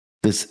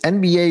This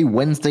NBA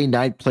Wednesday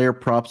night player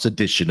props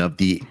edition of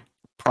the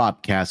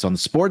Propcast on the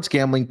Sports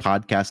Gambling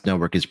Podcast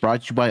Network is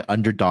brought to you by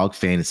Underdog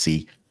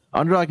Fantasy.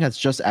 Underdog has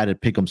just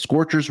added Pick'em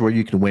Scorchers where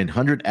you can win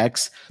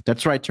 100x.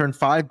 That's right, turn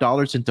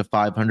 $5 into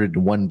 500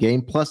 in one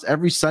game. Plus,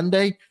 every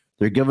Sunday,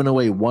 they're giving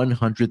away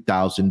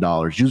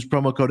 $100,000. Use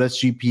promo code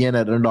SGPN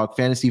at Underdog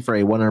Fantasy for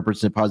a 100%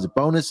 deposit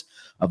bonus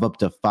of up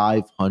to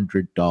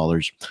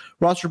 $500.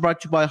 Roster brought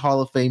to you by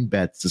Hall of Fame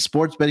Bets, the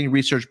sports betting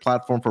research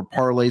platform for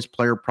parlays,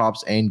 player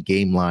props, and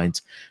game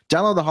lines.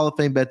 Download the Hall of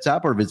Fame Bets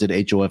app or visit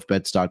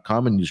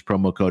HOFBets.com and use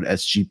promo code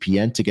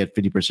SGPN to get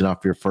 50%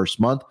 off your first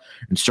month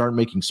and start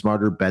making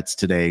smarter bets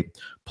today.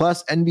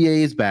 Plus,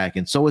 NBA is back,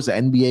 and so is the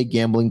NBA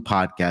Gambling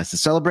Podcast. To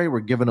celebrate, we're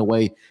giving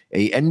away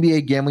a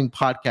NBA Gambling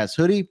Podcast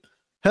hoodie.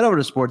 Head over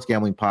to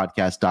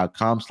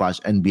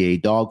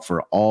sportsgamblingpodcast.com/NBA dog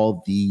for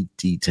all the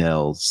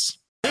details.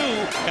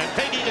 And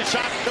taking a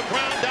shot, the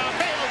ground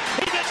downfield.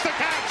 He gets the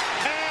catch,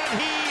 and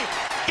he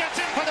gets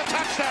in for the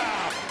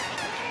touchdown.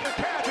 The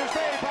catch is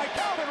made by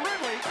Calvin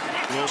Ridley.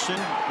 Wilson,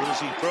 as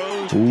he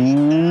throws.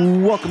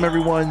 Welcome,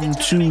 everyone,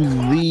 to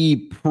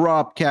the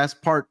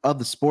Propcast, part of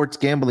the Sports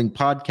Gambling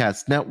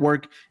Podcast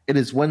Network. It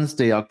is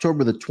Wednesday,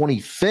 October the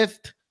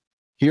 25th.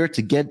 Here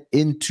to get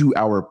into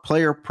our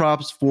player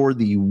props for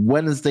the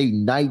Wednesday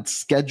night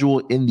schedule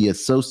in the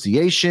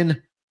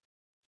association.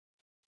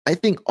 I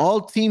think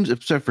all teams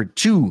except for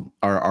two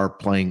are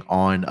playing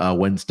on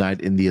Wednesday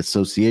night in the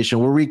association.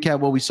 We'll recap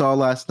what we saw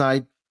last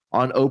night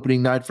on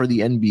opening night for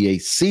the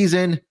NBA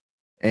season.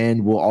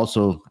 And we'll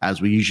also,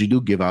 as we usually do,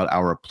 give out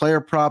our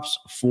player props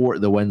for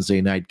the Wednesday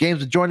night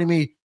games. And joining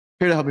me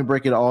here to help me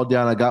break it all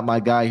down, I got my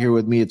guy here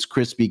with me. It's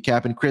Chris B.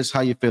 Capin. Chris,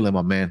 how you feeling,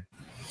 my man?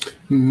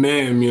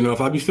 Man,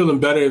 if I'd be feeling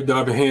better if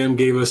Darvin Ham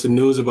gave us the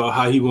news about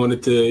how he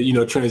wanted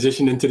to,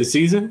 transition into the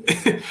season.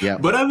 Yeah.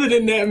 But other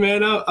than that,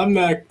 man,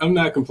 I'm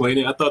not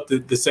complaining. I thought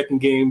the second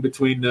game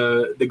between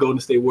the Golden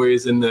State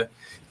Warriors and the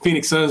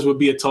Phoenix Suns would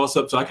be a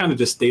toss-up, so I kind of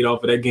just stayed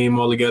off of that game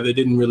altogether.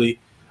 Didn't really,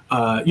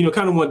 kind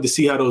of wanted to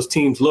see how those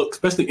teams look,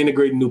 especially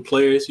integrating new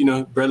players.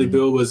 Bradley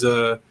Beal was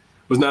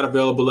not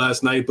available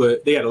last night,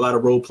 but they had a lot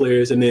of role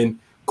players, and then.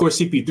 Of course,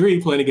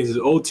 CP3 playing against his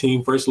old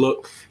team, first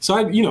look.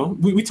 So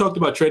we talked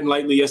about treading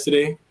lightly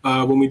yesterday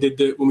when we did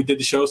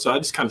the show. So I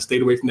just kind of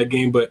stayed away from that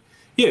game. But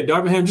yeah,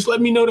 Darvin Ham, just let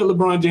me know that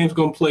LeBron James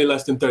going to play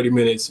less than 30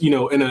 minutes.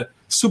 In a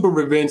super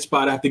revenge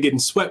spot after getting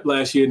swept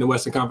last year in the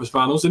Western Conference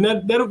Finals, and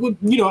that would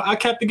I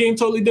capped the game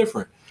totally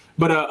different.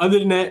 But other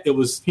than that, it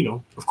was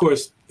of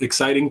course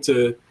exciting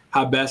to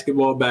have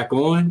basketball back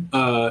on.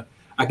 I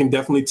can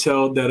definitely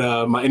tell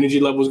that my energy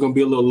level is going to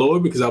be a little lower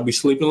because I'll be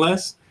sleeping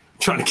less.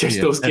 Trying to catch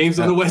those games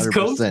on the West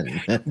Coast,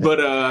 but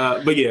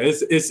yeah,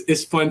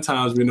 it's fun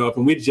times,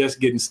 and we're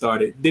just getting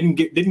started.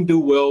 Didn't do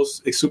well,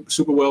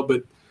 super well,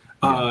 but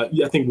I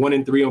think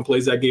 1-3 on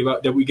plays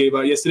that we gave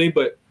out yesterday.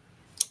 But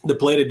the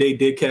play today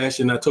did cash,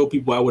 and I told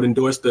people I would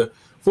endorse the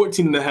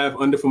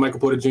 14.5 under for Michael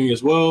Porter Jr.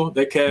 as well.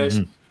 That cash.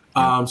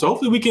 Mm-hmm. So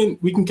hopefully we can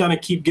kind of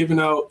keep giving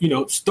out,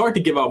 start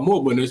to give out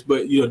more winners,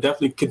 but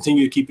definitely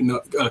continue keeping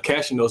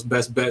cashing those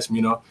best bets.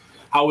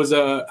 How was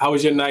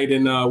your night,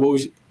 and what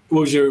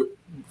was your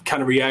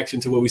kind of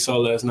reaction to what we saw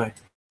last night?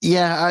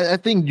 Yeah, I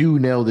think you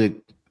nailed it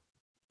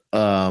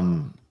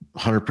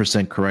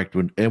 100% correct.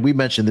 And we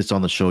mentioned this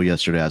on the show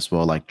yesterday as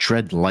well, like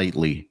tread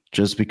lightly,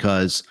 just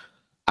because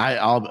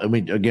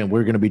again,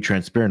 we're going to be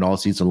transparent all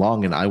season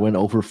long. And I went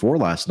over 4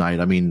 last night.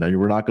 I mean,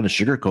 we're not going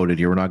to sugarcoat it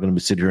here. We're not going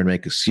to sit here and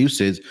make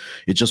excuses.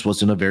 It just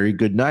wasn't a very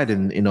good night.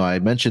 And, I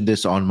mentioned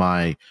this on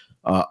my,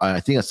 I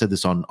think I said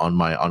this on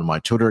my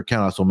Twitter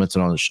account. I also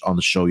mentioned on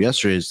the show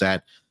yesterday is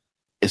that,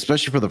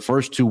 especially for the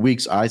first 2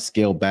 weeks, I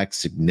scale back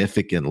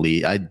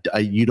significantly.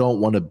 You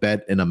don't want to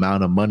bet an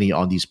amount of money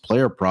on these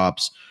player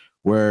props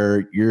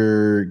where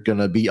you're going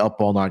to be up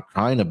all night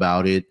crying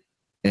about it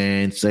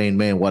and saying,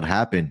 man, what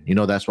happened?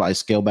 That's why I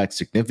scale back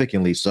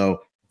significantly.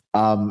 So,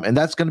 and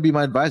that's going to be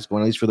my advice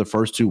going at least for the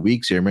first 2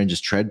 weeks here, man.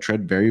 Just tread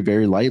very,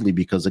 very lightly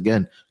because,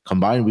 again,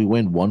 combined, we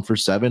went 1 for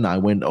 7. I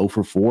went 0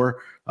 for 4.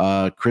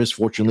 Chris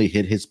fortunately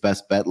hit his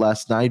best bet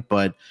last night,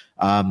 but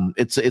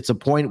it's a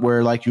point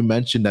where, like you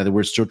mentioned, that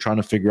we're still trying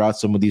to figure out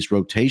some of these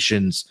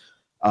rotations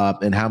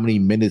and how many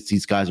minutes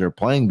these guys are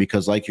playing.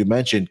 Because, like you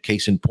mentioned,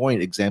 case in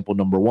point, example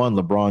number 1,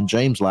 LeBron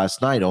James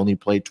last night only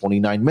played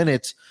 29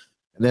 minutes,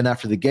 and then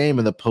after the game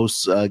and the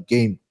post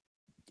game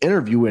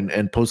interview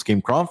and post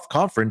game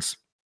conference,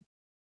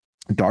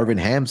 Darvin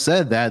Ham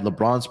said that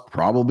LeBron's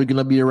probably going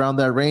to be around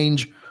that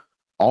range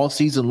all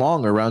season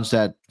long, around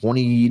that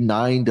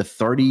 29 to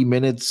 30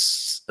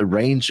 minutes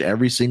range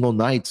every single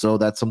night. So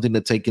that's something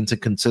to take into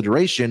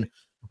consideration.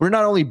 We're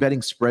not only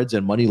betting spreads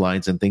and money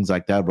lines and things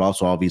like that, but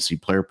also obviously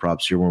player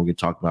props here when we're going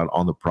to talk about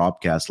on the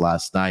Propcast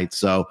last night.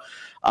 So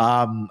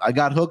I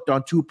got hooked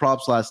on 2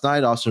 props last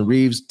night. Austin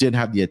Reeves didn't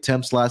have the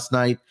attempts last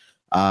night.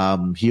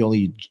 He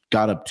only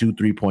got up 2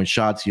 3-point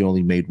shots. He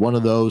only made 1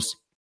 of those.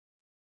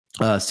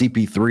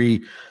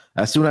 CP3,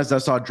 as soon as I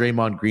saw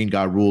Draymond Green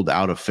got ruled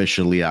out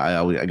officially,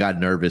 I got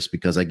nervous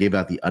because I gave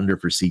out the under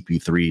for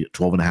CP3,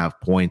 12.5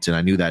 points. And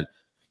I knew that,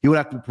 he would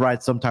have to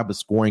provide some type of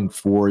scoring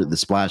for the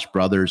Splash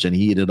Brothers, and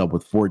he ended up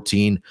with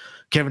 14.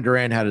 Kevin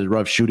Durant had a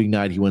rough shooting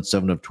night. He went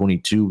 7 of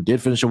 22.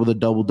 Did finish up with a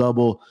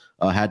double-double,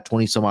 had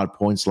 20-some-odd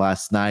points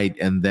last night.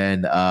 And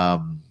then that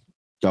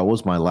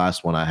was my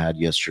last one I had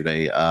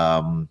yesterday.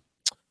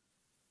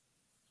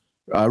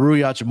 Rui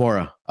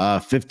Hachimura,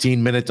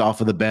 15 minutes off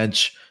of the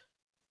bench.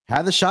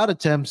 Had the shot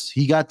attempts.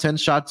 He got 10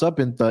 shots up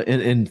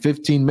in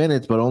 15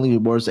 minutes, but only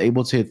was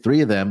able to hit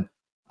 3 of them.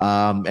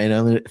 And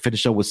only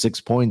finished up with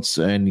 6 points.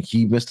 And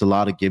he missed a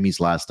lot of gimmies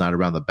last night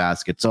around the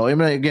basket. So I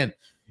mean, again,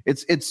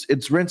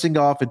 it's rinsing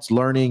off, it's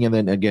learning, and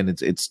then again,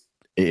 it's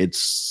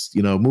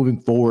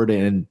moving forward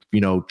and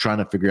trying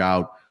to figure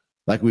out,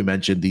 like we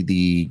mentioned,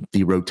 the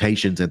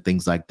rotations and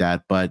things like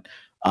that. But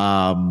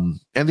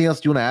anything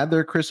else you want to add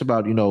there, Chris,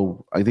 about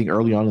I think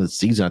early on in the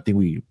season, I think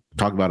we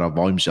talked about our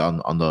volumes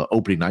on the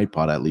opening night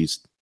pod at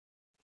least.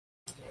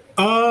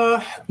 No,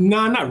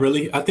 not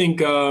really. I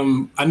think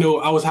I know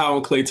I was high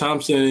on Klay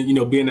Thompson,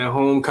 being at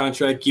home,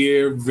 contract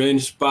year,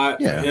 revenge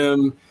spot for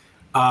him.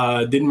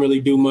 Didn't really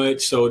do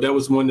much, so that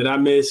was one that I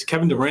missed.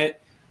 Kevin Durant,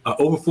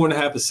 over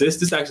 4.5 assists.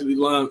 This actually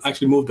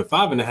moved to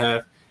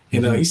 5.5,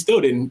 and he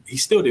still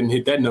didn't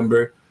hit that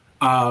number.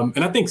 And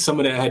I think some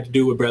of that had to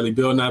do with Bradley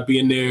Beal not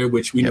being there,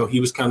 which we know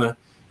he was kind of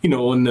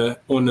on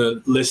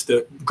the list.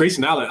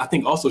 Grayson Allen, I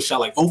think, also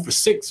shot like 0 for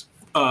 6.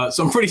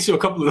 So I'm pretty sure a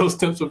couple of those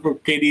attempts were from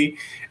KD.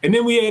 And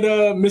then we had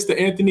Mr.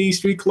 Anthony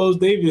Street Clothes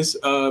Davis.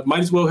 Might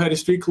as well had his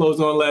street clothes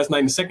on last night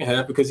in the second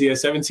half because he had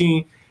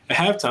 17 at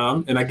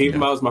halftime, and I gave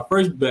him out as my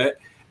first bet,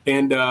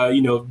 and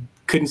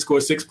couldn't score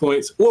 6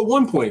 points or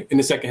 1 point in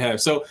the second half.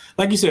 So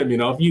like you said,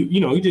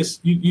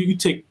 you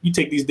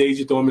take these days,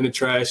 you throw them in the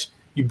trash,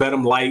 you bet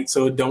them light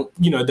so it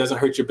doesn't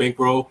hurt your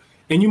bankroll,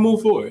 and you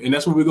move forward. And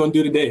that's what we're going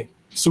to do today.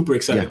 Super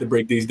excited to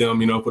break these down,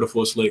 for the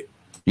full slate.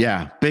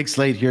 Yeah, big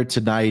slate here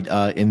tonight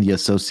in the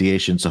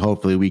association. So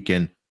hopefully we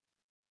can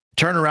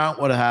turn around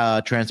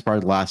what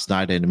transpired last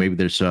night, and maybe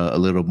there's a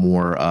little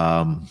more,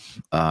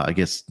 I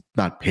guess,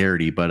 not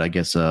parity, but I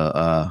guess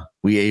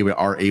we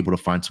are able to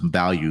find some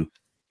value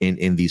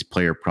in these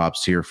player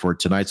props here for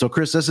tonight. So,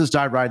 Chris, let's just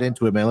dive right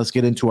into it, man. Let's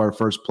get into our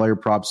first player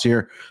props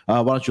here.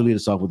 Why don't you lead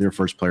us off with your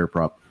first player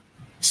prop?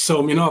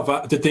 So,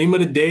 the theme of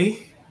the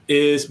day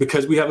is,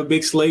 because we have a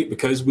big slate,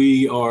 because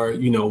we are,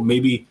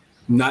 maybe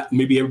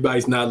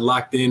everybody's not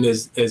locked in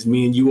as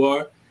me and you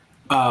are.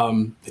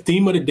 The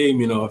theme of the day,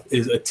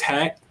 is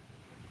attack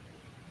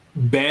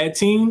bad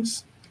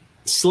teams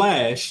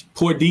 /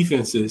 poor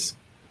defenses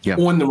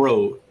on the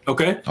road.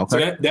 Okay.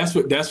 So that's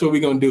what we're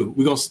gonna do.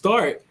 We're gonna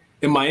start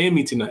in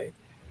Miami tonight,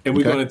 and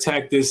we're gonna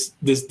attack this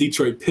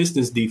Detroit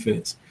Pistons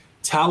defense.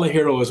 Tyler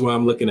Hero is what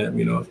I'm looking at.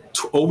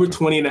 Over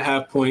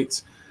 20.5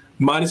 points,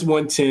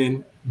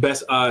 -110.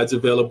 Best odds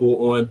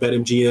available on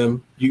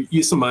BetMGM.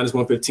 You some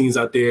 -115s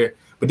out there,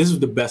 but this was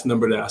the best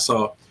number that I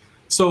saw.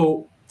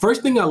 So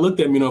first thing I looked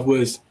at,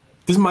 was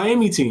this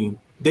Miami team.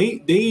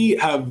 They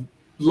have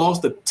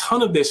lost a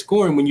ton of their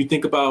scoring when you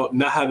think about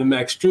not having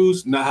Max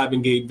Strus, not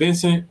having Gabe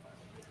Vincent.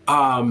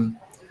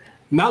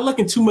 Not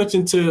looking too much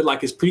into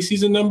like his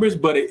preseason numbers,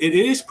 but it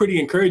is pretty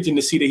encouraging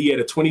to see that he had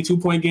a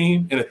 22-point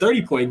game and a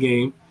 30-point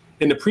game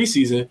in the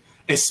preseason,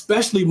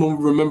 especially when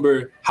we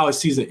remember how his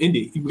season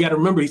ended. You got to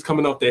remember he's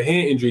coming off that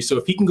hand injury. So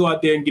if he can go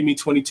out there and give me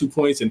 22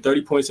 points and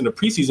 30 points in a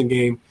preseason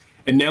game,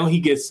 and now he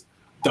gets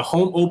the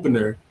home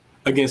opener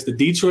against the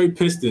Detroit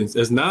Pistons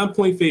as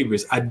 9-point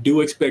favorites, I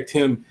do expect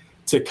him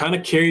to kind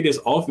of carry this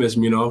offense.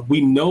 We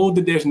know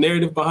that there's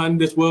narrative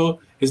behind it as well.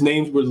 His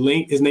name was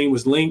linked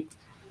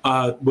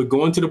with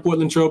going to the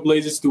Portland Trail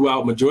Blazers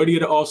throughout majority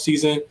of the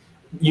offseason,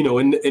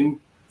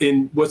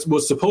 in what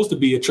was supposed to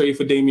be a trade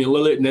for Damian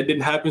Lillard, and that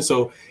didn't happen.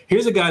 So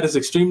here's a guy that's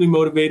extremely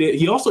motivated.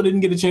 He also didn't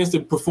get a chance to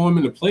perform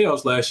in the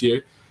playoffs last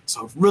year.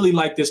 So I really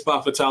like this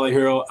spot for Tyler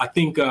Hero. I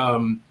think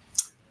I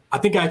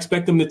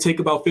expect him to take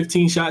about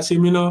 15 shots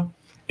here, and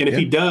if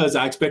he does,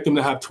 I expect him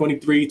to have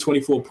 23,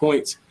 24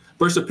 points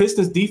versus a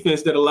Pistons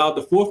defense that allowed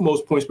the 4th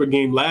most points per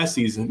game last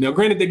season. Now,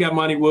 granted, they got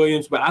Monty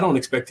Williams, but I don't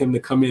expect him to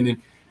come in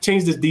and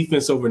change this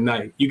defense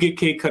overnight. You get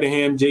Cade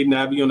Cunningham, Jaden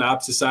Ivey on the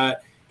opposite side.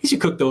 He should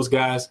cook those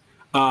guys.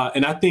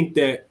 And I think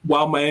that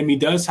while Miami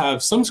does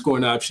have some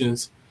scoring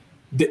options,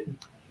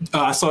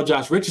 I saw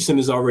Josh Richardson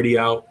is already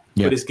out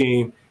for this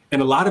game.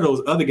 And a lot of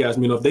those other guys,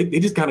 they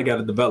just kind of got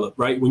to develop,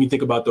 right? When you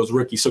think about those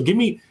rookies. So give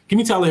me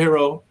Tyler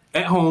Hero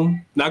at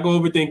home, not go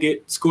overthink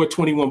it, score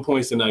 21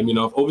 points tonight,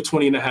 over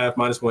 20.5,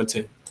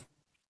 -110.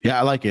 Yeah,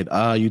 I like it.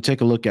 You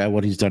take a look at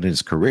what he's done in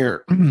his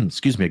career,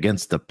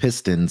 against the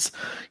Pistons.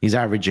 He's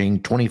averaging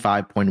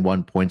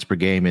 25.1 points per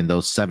game in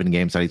those 7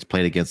 games that he's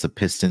played against the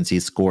Pistons. He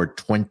scored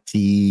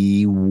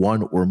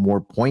 21 or more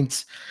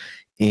points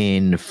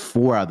in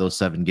 4 out of those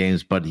 7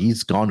 games, but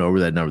he's gone over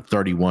that number: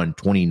 31,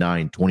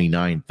 29,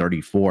 29,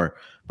 34.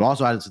 But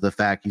also added to the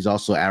fact he's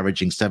also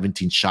averaging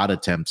 17 shot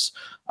attempts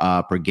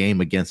per game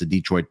against the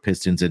Detroit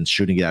Pistons and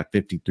shooting it at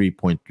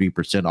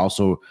 53.3%.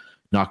 Also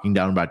knocking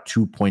down about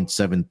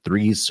 2.7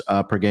 threes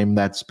per game in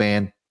that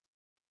span.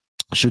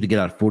 Shooting it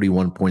at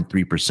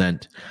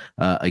 41.3%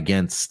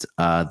 against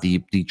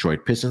the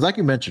Detroit Pistons. Like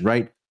you mentioned,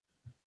 right?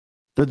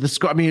 The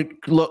score. I mean,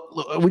 look,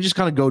 we just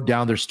kind of go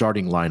down their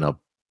starting lineup.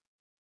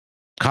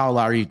 Kyle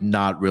Lowry,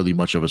 not really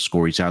much of a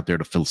scorer. He's out there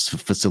to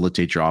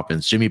facilitate your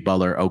offense. Jimmy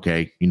Butler,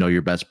 okay,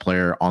 your best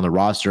player on the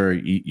roster.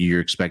 You're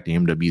expecting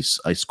him to be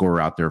a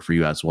scorer out there for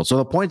you as well. So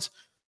the points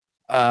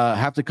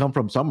have to come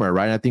from somewhere,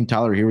 right? I think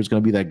Tyler Hero is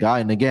going to be that guy.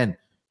 And again,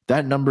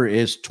 that number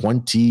is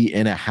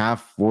 20.5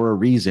 for a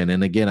reason.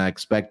 And again, I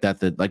expect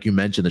that, like you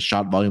mentioned, the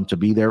shot volume to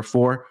be there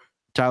for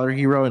Tyler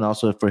Hero and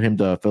also for him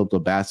to fill up the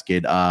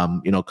basket,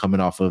 coming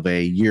off of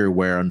a year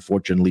where,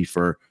 unfortunately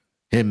for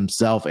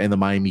himself and the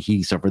Miami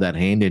Heat suffered that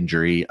hand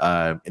injury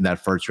in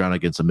that first round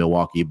against the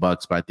Milwaukee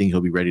Bucks. But I think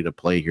he'll be ready to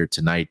play here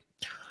tonight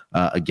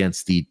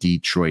against the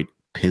Detroit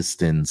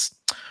Pistons.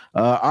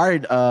 All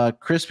right,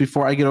 Chris,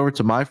 before I get over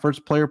to my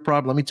first player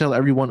prop, let me tell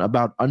everyone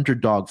about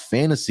Underdog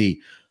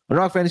Fantasy.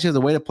 Underdog Fantasy is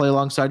a way to play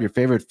alongside your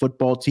favorite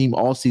football team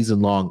all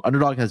season long.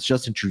 Underdog has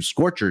just introduced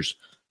Scorchers.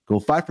 Go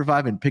 5 for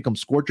 5 and pick 'em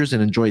Scorchers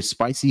and enjoy a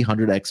spicy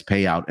 100x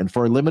payout. And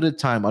for a limited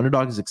time,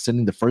 Underdog is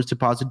extending the first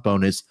deposit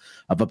bonus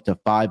of up to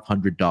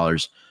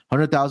 $500.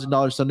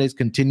 $100,000 Sundays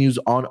continues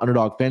on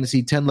Underdog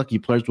Fantasy. 10 lucky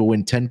players will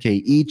win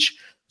 $10K each.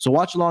 So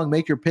watch along,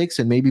 make your picks,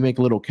 and maybe make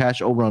a little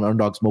cash over on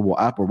Underdog's mobile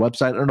app or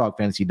website,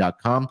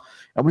 UnderdogFantasy.com.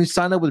 And when you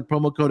sign up with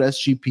promo code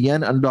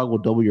SGPN, Underdog will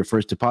double your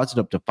first deposit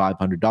up to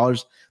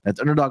 $500. That's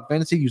Underdog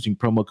Fantasy using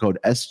promo code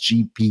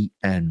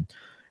SGPN.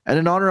 And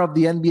in honor of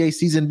the NBA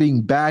season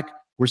being back,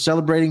 we're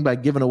celebrating by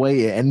giving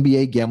away an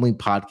NBA Gambling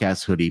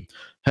Podcast hoodie.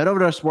 Head over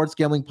to our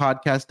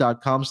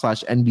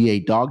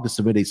sportsgamblingpodcast.com/NBA dog to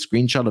submit a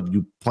screenshot of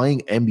you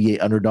playing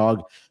NBA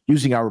Underdog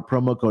using our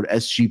promo code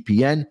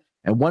SGPN.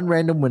 And one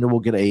random winner will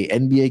get a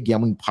NBA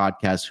Gambling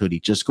Podcast hoodie.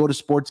 Just go to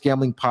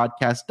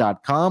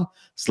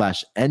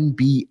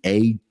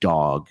sportsgamblingpodcast.com/NBA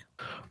dog.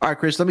 All right,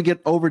 Chris, let me get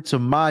over to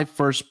my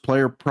first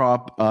player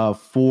prop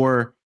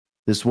for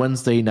this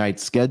Wednesday night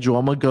schedule.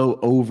 I'm going to go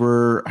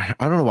over, I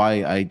don't know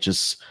why I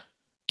just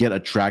get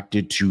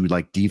attracted to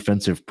like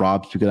defensive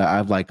props, because I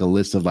have like a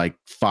list of like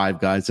 5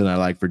 guys that I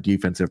like for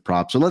defensive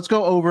props. So let's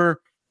go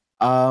over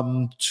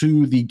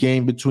to the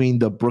game between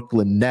the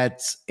Brooklyn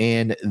Nets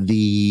and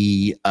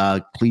the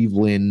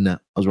Cleveland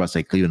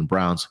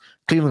Browns,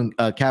 Cleveland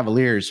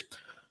Cavaliers.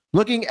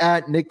 Looking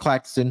at Nick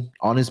Claxton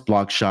on his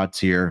block shots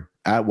here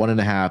at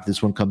 1.5.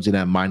 This one comes in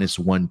at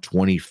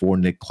 -120 for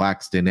Nick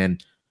Claxton.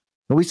 And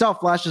we saw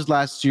flashes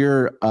last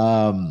year,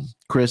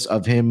 Chris,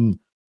 of him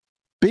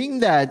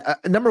being that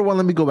number one.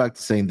 Let me go back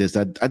to saying this.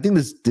 I think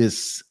this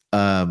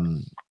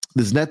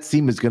Nets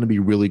team is going to be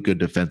really good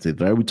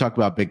defensive. Right? We talked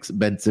about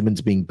Ben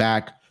Simmons being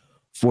back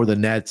for the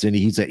Nets, and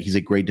he's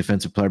a great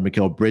defensive player.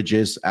 Mikal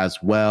Bridges as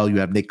well. You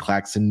have Nick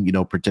Claxton,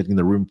 protecting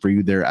the room for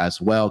you there as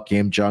well.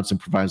 Cam Johnson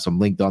providing some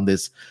length on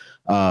this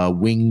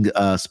wing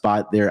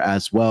spot there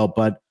as well.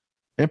 But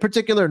in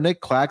particular,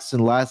 Nick Claxton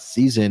last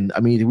season,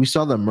 I mean, we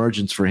saw the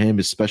emergence for him,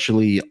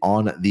 especially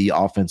on the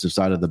offensive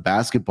side of the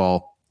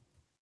basketball.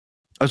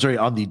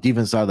 On the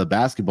defense side of the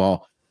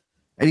basketball.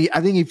 And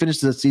I think he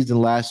finished the season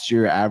last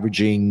year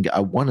averaging, I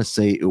want to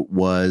say it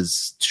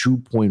was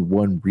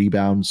 2.1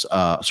 rebounds,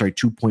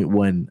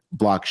 2.1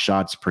 block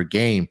shots per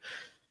game.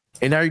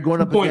 And now you're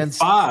going up against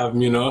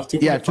 2.5,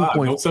 2.5. Yeah, 2.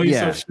 Don't sell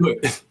yourself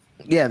short.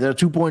 Yeah, they're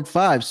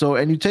 2.5. So,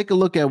 and you take a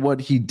look at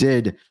what he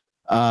did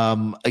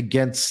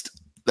against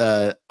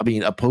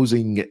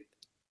opposing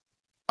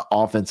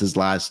offenses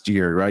last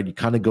year, right? You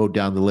kind of go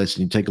down the list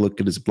and you take a look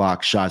at his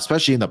block shot,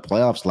 especially in the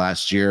playoffs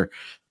last year.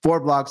 4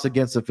 blocks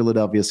against the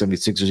Philadelphia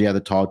 76ers. He had the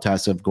tall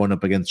task of going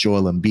up against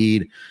Joel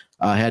Embiid.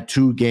 Had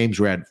 2 games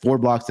where he had 4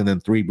 blocks and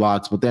then 3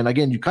 blocks. But then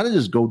again, you kind of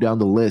just go down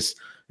the list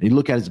and you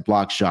look at his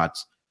block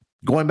shots.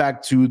 Going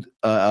back to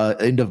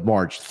end of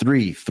March,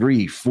 3,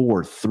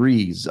 4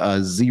 threes,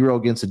 0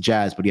 against the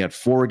Jazz, but he had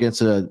 4 against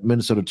the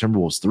Minnesota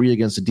Timberwolves, 3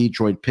 against the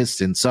Detroit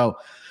Pistons. So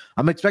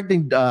I'm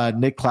expecting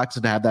Nick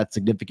Claxton to have that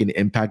significant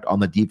impact on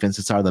the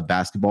defensive side of the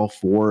basketball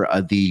for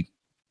the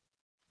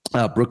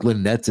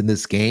Brooklyn Nets in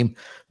this game.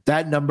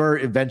 That number,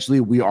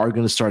 eventually, we are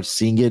going to start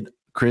seeing it,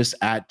 Chris,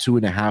 at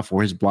 2.5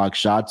 for his block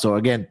shot. So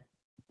again,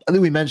 I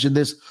think we mentioned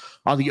this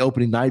on the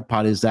opening night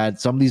pod, is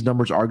that some of these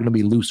numbers are going to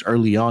be loose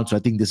early on. So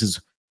I think this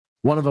is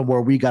one of them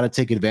where we got to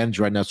take advantage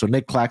right now. So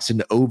Nick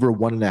Claxton over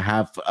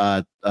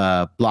 1.5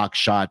 block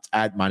shots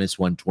at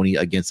 -120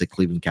 against the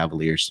Cleveland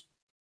Cavaliers.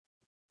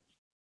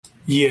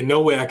 Yeah,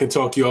 no way I can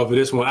talk you off of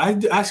this one. I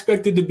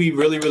expected to be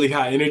really, really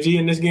high energy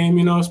in this game,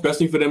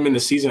 especially for them in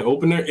the season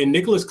opener. And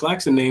Nicholas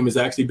Claxton's name has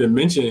actually been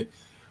mentioned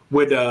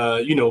with,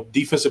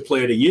 defensive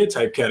player of the year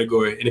type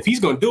category. And if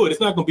he's going to do it, it's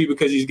not going to be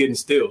because he's getting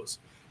steals.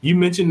 You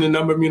mentioned the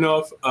number,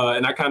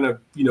 and I kind of,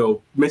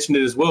 mentioned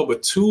it as well,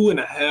 but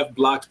 2.5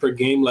 blocks per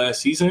game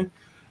last season.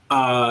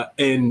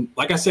 And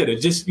like I said,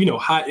 it's just,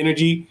 high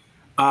energy.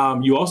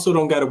 You also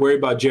don't got to worry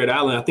about Jared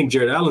Allen. I think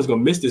Jared Allen's going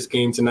to miss this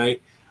game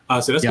tonight.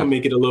 So that's going to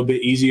make it a little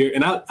bit easier.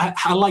 And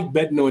I like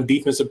betting on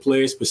defensive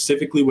players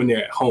specifically when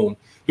they're at home,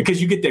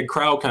 because you get that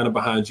crowd kind of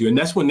behind you. And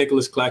that's when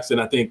Nicholas Claxton,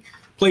 I think,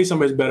 played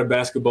some of his better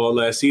basketball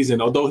last season.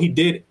 Although he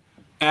did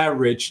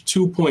average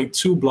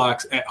 2.2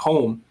 blocks at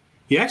home,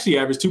 he actually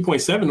averaged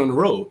 2.7 on the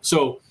road.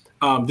 So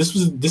This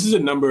is a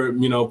number,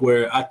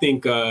 where I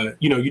think,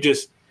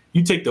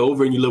 you take the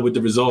over and you live with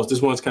the results.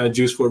 This one's kind of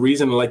juiced for a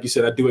reason. And like you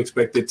said, I do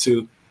expect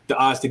the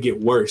odds to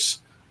get worse,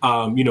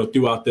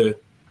 throughout the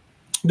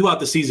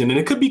season. And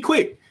it could be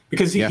quick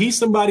because he's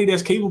somebody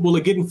that's capable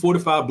of getting 4 to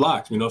 5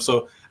 blocks,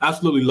 So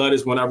absolutely love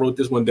this one. I wrote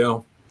this one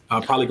down.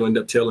 I'll probably going to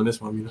end up tailing this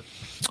one,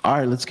 All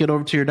right, let's get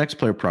over to your next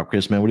player prop,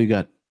 Chris, man. What do you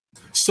got?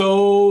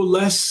 So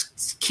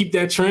let's keep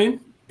that trend.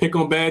 Pick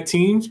on bad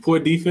teams, poor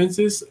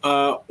defenses, that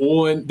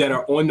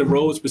are on the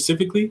road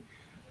specifically.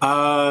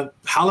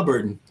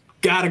 Halliburton.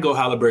 Gotta go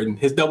Halliburton.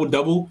 His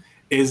double-double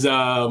is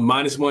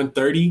minus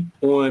 130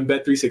 on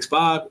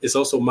Bet365. It's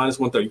also minus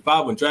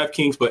 135 on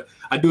DraftKings, but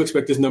I do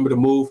expect this number to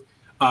move,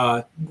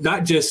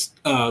 not just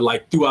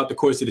throughout the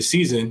course of the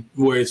season,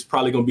 where it's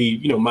probably going to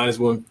be, minus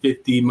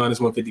 150, minus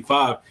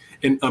 155,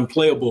 and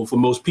unplayable for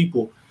most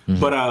people.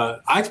 Mm-hmm. But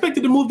I expect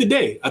it to move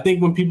today. I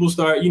think when people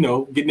start,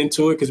 getting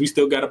into it, because we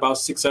still got about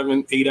 6,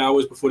 7, 8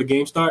 hours before the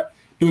game start,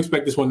 do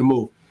expect this one to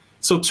move.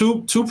 So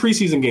two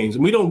preseason games.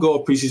 We don't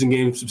go preseason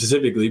games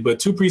specifically,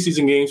 but 2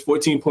 preseason games,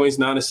 14 points,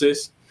 9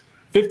 assists,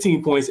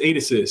 15 points, 8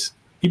 assists.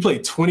 He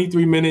played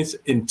 23 minutes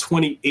and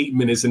 28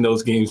 minutes in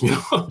those games.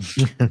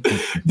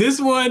 This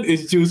one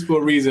is juiced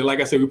for a reason.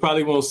 Like I said, we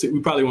probably won't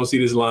see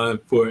this line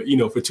for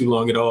too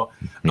long at all.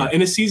 In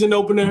the season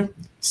opener,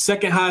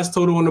 second highest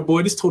total on the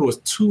board. This total is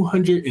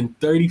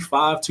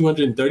 235,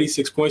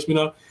 236 points.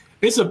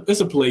 It's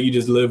a play you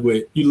just live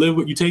with.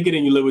 You take it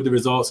and you live with the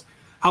results.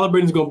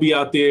 Halliburton's going to be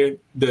out there.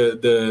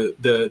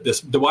 The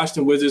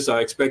Washington Wizards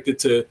are expected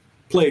to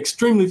play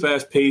extremely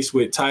fast pace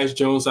with Tyus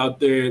Jones out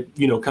there,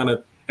 kind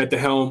of at the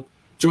helm.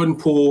 Jordan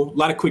Poole, a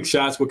lot of quick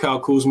shots with Kyle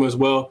Kuzma as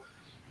well.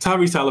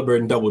 Tyrese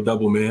Halliburton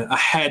double-double, man. I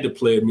had to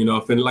play him,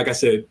 And like I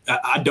said,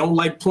 I don't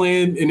like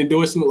playing and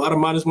endorsing a lot of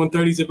minus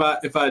 130s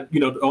if I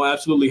don't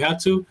absolutely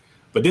have to.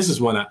 But this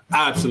is one I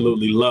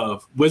absolutely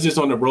love. Wizards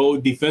on the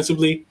road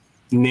defensively,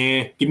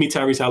 nah. Give me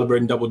Tyrese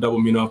Halliburton double-double,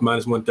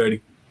 minus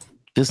 130.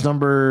 This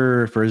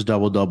number for his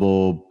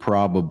double-double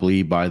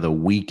probably by the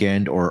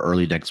weekend or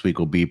early next week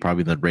will be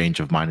probably in the range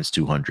of minus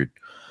 200.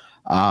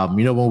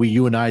 When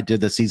you and I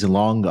did the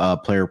season-long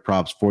player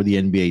props for the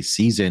NBA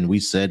season, we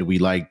said we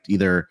liked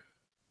either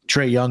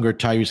Trae Young or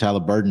Tyrese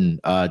Halliburton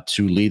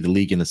to lead the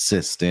league in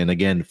assists. And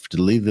again,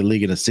 to lead the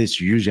league in assists,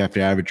 you usually have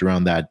to average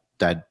around that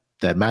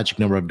magic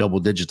number of double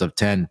digits of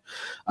 10.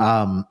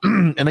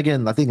 And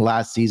again, I think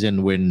last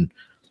season when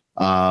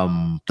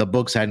the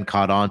books hadn't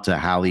caught on to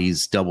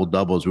Hallie's double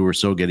doubles, we were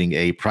still getting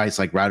a price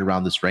like right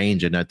around this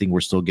range, and I think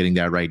we're still getting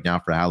that right now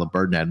for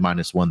Halliburton at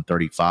minus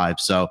 135.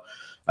 So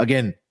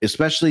again,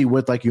 especially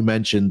with, like you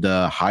mentioned,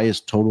 the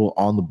highest total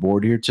on the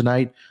board here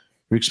tonight,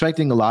 you're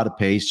expecting a lot of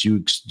pace.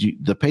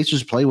 The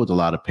Pacers play with a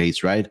lot of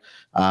pace, right?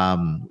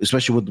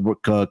 Especially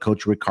with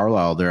Coach Rick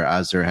Carlisle there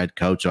as their head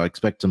coach. So I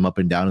expect him up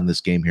and down in this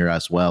game here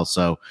as well.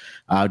 So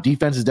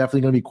defense is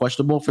definitely going to be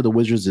questionable for the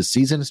Wizards this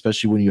season,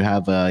 especially when you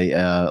have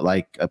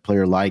a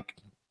player like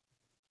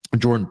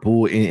Jordan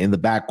Poole in the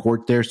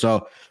backcourt there.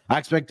 So I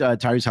expect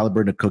Tyrese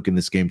Halliburton to cook in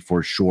this game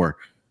for sure.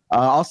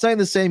 I'll say in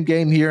the same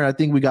game here, I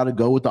think we got to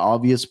go with the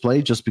obvious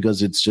play just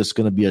because it's just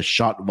going to be a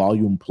shot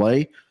volume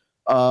play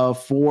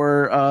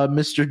for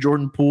Mr.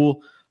 Jordan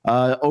Poole.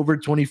 Over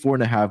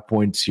 24.5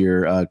 points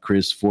here,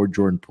 Chris, for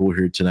Jordan Poole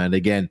here tonight.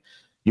 Again,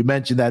 you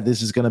mentioned that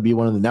this is going to be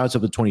now it's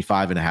up to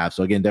 25.5.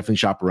 So again, definitely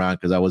shop around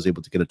because I was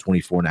able to get a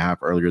 24.5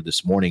 earlier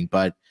this morning.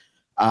 But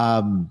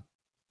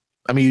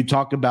you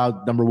talk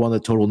about number one, the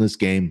total in this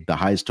game, the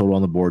highest total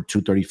on the board,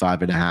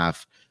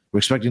 235.5. We're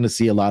expecting to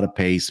see a lot of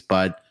pace,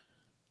 but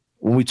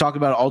when we talk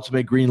about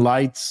ultimate green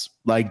lights,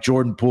 like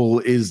Jordan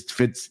Poole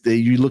fits.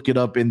 You look it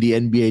up in the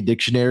NBA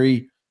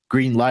dictionary.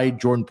 Green light,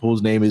 Jordan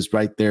Poole's name is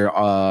right there,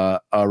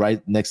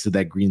 right next to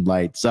that green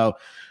light. So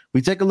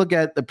we take a look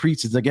at the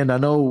preseason. Again, I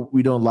know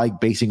we don't like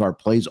basing our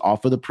plays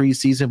off of the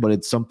preseason, but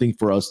it's something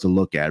for us to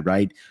look at,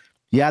 right?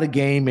 He had a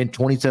game in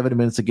 27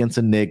 minutes against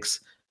the Knicks,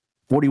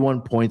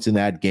 41 points in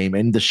that game,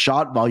 and the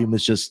shot volume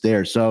is just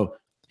there. So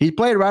he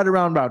played right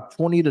around about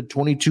 20 to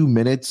 22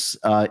 minutes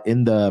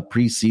in the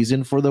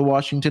preseason for the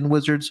Washington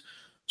Wizards.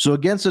 So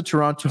against the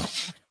Toronto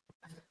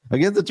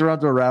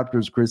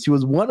Raptors, Chris, he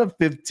was 1 of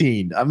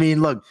 15. I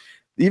mean, look,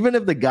 even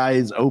if the guy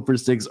is 0 for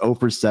 6, 0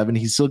 for 7,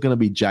 he's still going to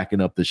be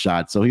jacking up the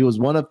shot. So he was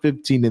 1 of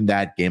 15 in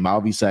that game.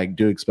 Obviously, I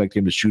do expect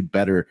him to shoot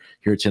better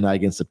here tonight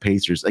against the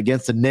Pacers.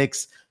 Against the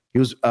Knicks, he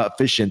was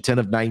efficient, 10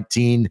 of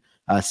 19,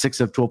 6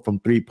 of 12 from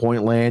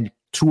three-point land,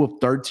 2 of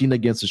 13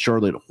 against the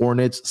Charlotte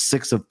Hornets,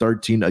 6 of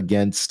 13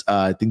 against,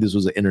 I think this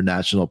was an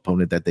international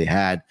opponent that they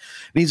had.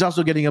 And he's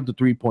also getting up to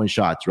three-point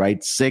shots,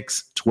 right?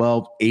 6,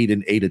 12, 8,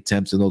 and 8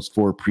 attempts in those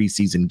 4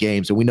 preseason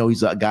games. And we know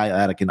he's a guy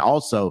that can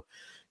also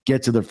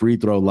get to the free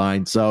throw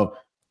line. So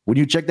when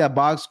you check that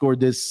box score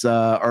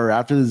or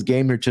after this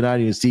game here tonight,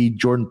 you see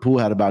Jordan Poole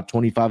had about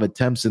 25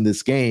 attempts in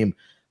this game.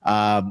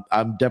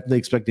 I'm definitely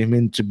expecting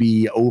him to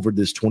be over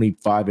this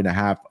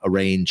 25.5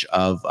 range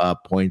of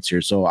points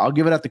here. So I'll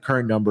give it at the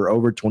current number,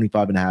 over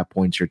 25.5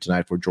 points here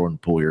tonight for Jordan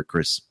Poole here,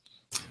 Chris.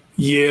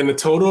 Yeah, and the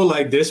total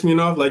like this,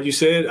 like you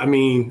said, I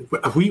mean,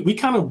 we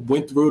kind of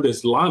went through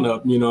this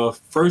lineup,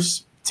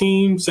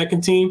 team,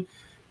 second team.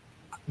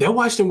 That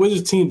Washington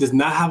Wizards team does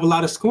not have a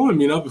lot of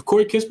scoring. If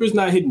Corey Kisper's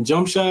not hitting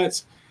jump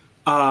shots,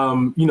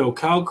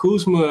 Kyle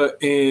Kuzma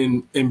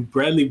and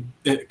Bradley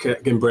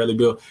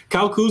Beal,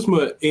 Kyle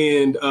Kuzma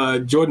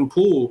and Jordan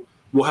Poole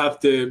will have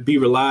to be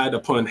relied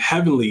upon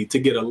heavily to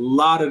get a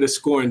lot of the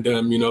scoring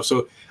done.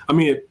 So,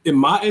 in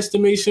my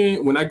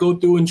estimation, when I go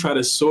through and try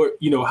to sort,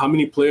 how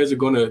many players are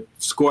going to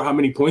score how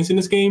many points in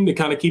this game to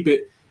kind of keep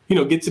it,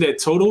 get to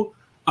that total,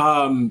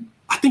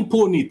 I think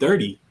Poole need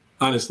 30,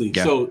 honestly.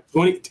 Yeah. So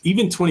 20,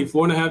 even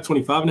 24 and a half,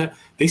 25 and a half,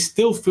 they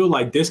still feel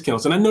like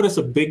discounts. And I know that's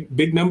a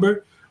big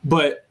number,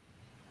 but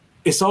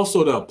it's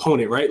also the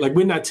opponent, right? Like,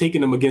 we're not taking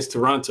them against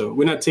Toronto.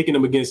 We're not taking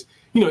them against,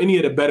 any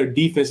of the better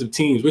defensive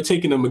teams. We're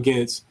taking them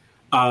against,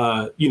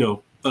 a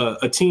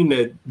team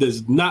that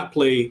does not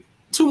play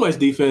too much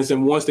defense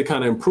and wants to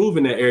kind of improve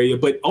in that area,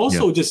 but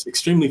also just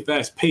extremely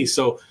fast paced.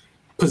 So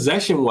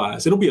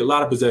possession-wise, it'll be a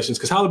lot of possessions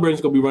because Halliburton's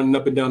going to be running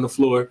up and down the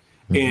floor,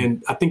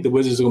 and I think the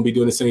Wizards are going to be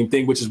doing the same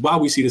thing, which is why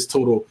we see this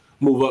total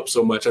move up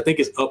so much. I think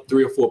it's up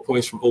 3 or 4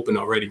 points from open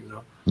already.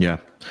 Yeah,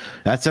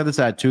 that said, this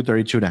at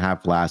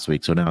 232.5 last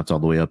week, so now it's all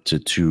the way up to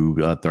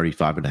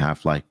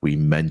 235.5, like we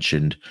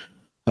mentioned.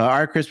 All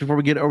right, Chris, before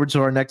we get over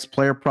to our next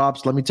player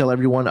props, let me tell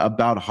everyone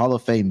about Hall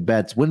of Fame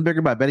Bets. Win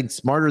bigger by betting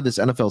smarter this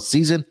NFL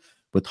season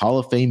with Hall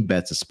of Fame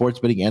Bets, a sports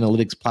betting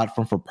analytics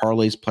platform for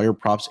parlays, player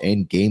props,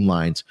 and game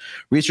lines.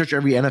 Research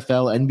every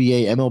NFL,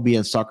 NBA, MLB,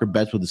 and soccer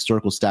bets with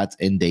historical stats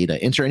and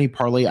data. Enter any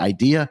parlay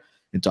idea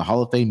into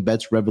Hall of Fame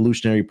Bets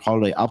revolutionary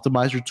parlay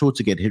optimizer tool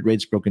to get hit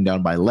rates broken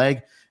down by leg,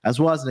 as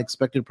well as an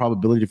expected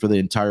probability for the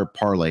entire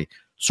parlay.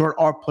 Sort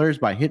all players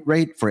by hit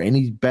rate for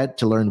any bet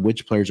to learn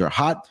which players are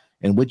hot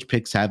and which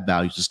picks have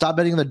value. So stop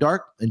betting in the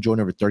dark and join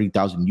over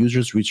 30,000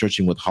 users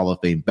researching with Hall of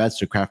Fame Bets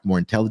to craft more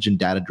intelligent,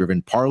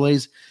 data-driven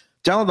parlays.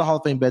 Download the Hall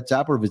of Fame Bets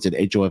app or visit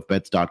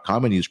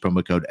hofbets.com and use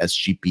promo code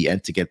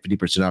SGPN to get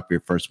 50% off your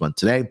first month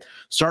today.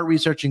 Start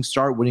researching,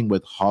 start winning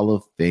with Hall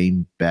of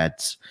Fame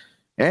Bets.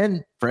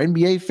 And for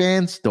NBA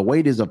fans, the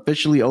wait is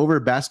officially over.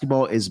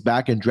 Basketball is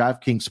back, and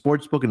DraftKings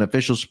Sportsbook, an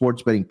official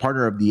sports betting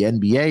partner of the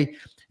NBA,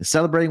 is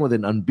celebrating with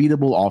an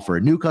unbeatable offer.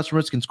 New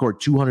customers can score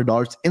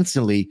 $200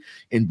 instantly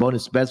in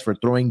bonus bets for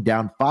throwing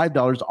down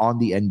 $5 on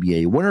the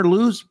NBA. Win or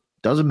lose,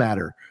 doesn't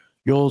matter.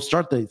 You'll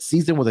start the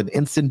season with an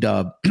instant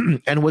dub.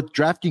 And with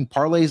DraftKings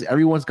parlays,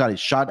 everyone's got a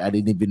shot at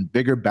an even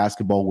bigger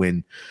basketball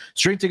win.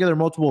 String together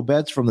multiple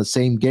bets from the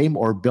same game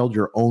or build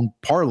your own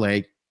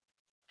parlay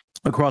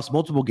across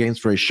multiple games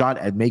for a shot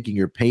at making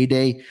your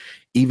payday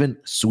even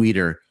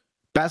sweeter.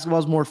 Basketball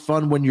is more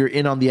fun when you're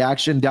in on the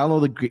action.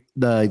 Download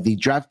the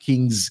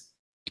DraftKings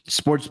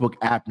Sportsbook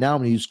app now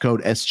and use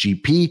code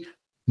SGP.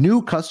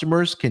 New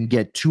customers can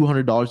get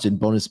 $200 in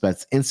bonus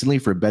bets instantly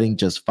for betting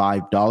just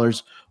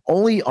 $5.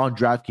 Only on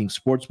DraftKings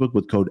Sportsbook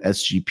with code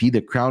SGP.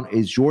 The crown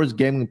is yours.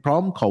 Gambling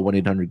problem? Call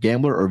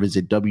 1-800-GAMBLER or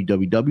visit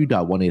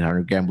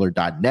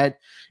www.1800gambler.net.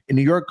 In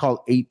New York,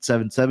 call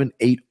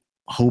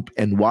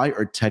 877-8-HOPE-NY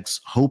or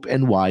text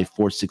HOPE-NY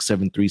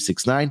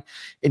 467-369.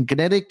 In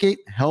Connecticut,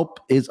 help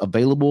is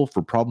available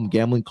for problem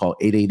gambling. Call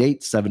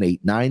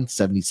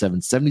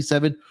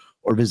 888-789-7777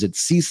 or visit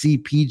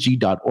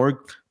ccpg.org.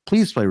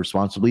 Please play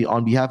responsibly.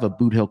 On behalf of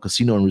Boot Hill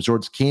Casino and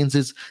Resorts,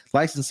 Kansas,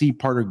 licensee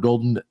partner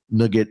Golden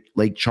Nugget,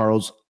 Lake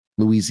Charles,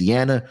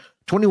 Louisiana.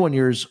 21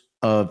 years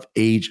of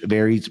age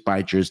varies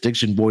by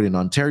jurisdiction. Void in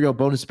Ontario.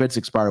 Bonus bets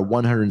expire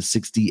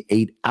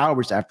 168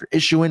 hours after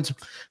issuance.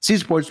 See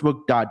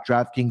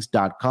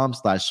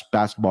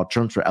sportsbook.draftkings.com/basketball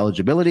terms for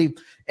eligibility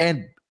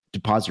and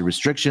deposit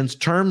restrictions,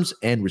 terms,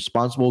 and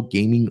responsible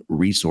gaming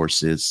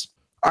resources.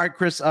 All right,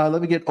 Chris,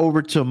 let me get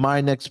over to my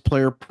next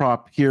player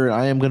prop here.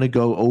 I am going to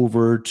go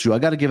over to, I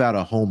got to give out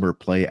a homer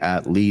play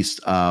at least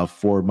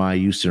for my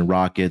Houston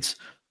Rockets.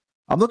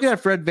 I'm looking at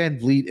Fred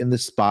VanVleet in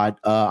this spot.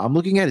 I'm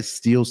looking at his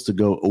steals to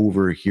go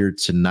over here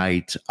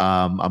tonight.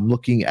 I'm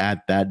looking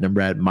at that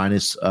number at over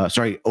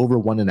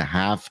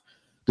 1.5.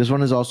 This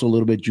one is also a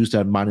little bit juiced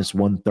at minus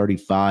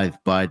 135,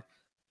 but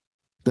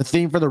the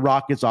theme for the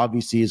Rockets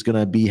obviously is going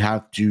to be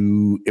have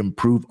to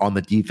improve on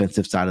the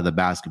defensive side of the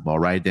basketball,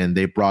 right? And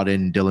they brought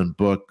in Dylan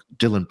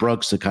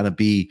Brooks to kind of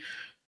be,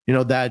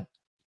 that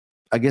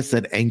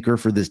anchor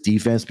for this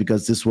defense,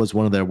 because this was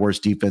one of their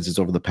worst defenses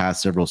over the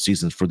past several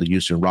seasons for the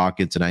Houston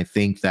Rockets. And I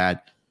think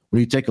that when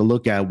you take a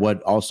look at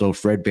what also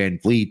Fred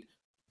VanVleet,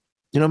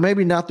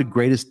 maybe not the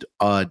greatest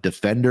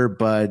defender,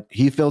 but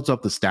he fills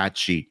up the stat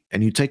sheet.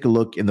 And you take a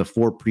look in the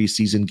 4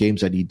 preseason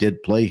games that he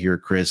did play here,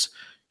 Chris,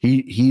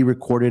 He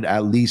recorded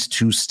at least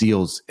 2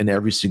 steals in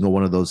every single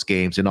one of those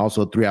games. And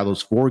also 3 out of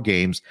those 4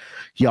 games,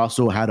 he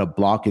also had a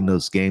block in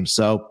those games.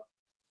 So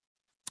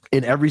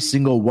in every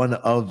single one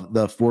of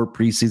the 4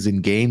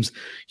 preseason games,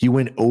 he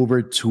went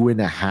over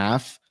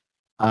 2.5,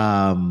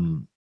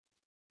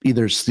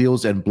 either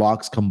steals and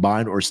blocks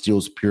combined or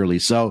steals purely.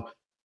 So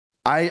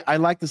I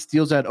like the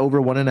steals at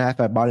over 1.5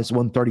 at minus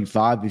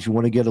 135. If you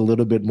want to get a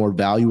little bit more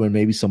value and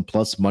maybe some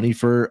plus money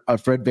for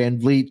Fred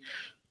VanVleet,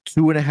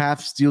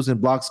 2.5 steals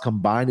and blocks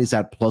combined is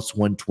at plus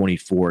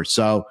 124.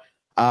 So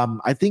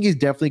I think he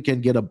definitely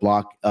can get a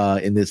block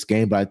in this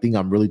game, but I think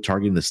I'm really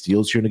targeting the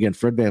steals here. And again,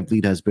 Fred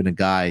VanVleet has been a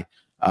guy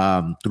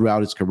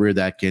throughout his career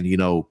that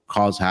can,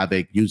 cause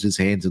havoc, use his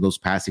hands in those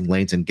passing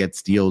lanes and get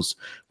steals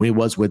when he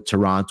was with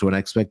Toronto. And I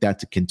expect that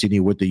to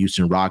continue with the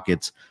Houston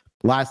Rockets.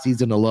 Last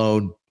season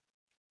alone,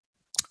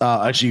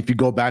 actually, if you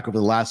go back over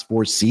the last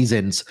 4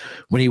 seasons,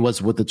 when he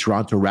was with the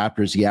Toronto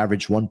Raptors, he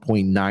averaged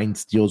 1.9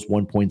 steals,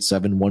 1.7,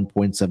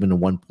 1.7, and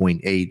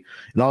 1.8.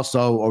 And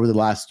also over the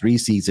last 3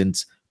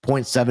 seasons,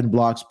 0.7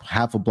 blocks,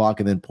 half a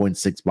block, and then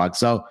 0.6 blocks.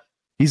 So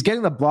he's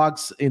getting the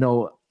blocks,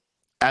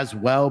 as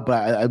well,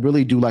 but I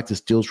really do like the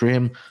steals for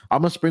him.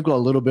 I'm going to sprinkle a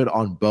little bit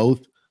on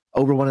both.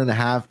 Over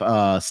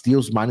 1.5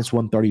 steals, minus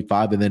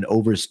 135, and then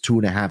over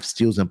 2.5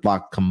 steals and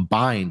block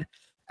combined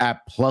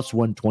at plus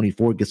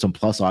 124. Get some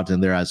plus odds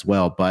in there as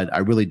well. But I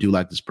really do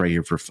like this play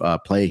here for Fred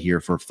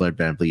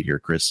VanVleet here,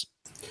 Chris.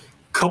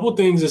 Couple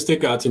things that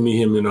stick out to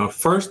me,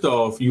 First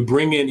off, you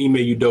bring in Ime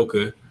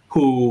Udoka,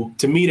 who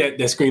to me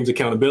that screams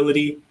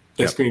accountability,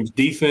 that screams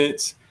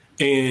defense.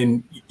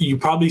 And you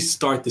probably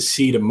start to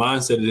see the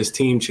mindset of this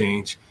team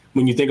change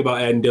when you think about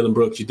adding Dillon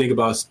Brooks, you think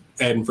about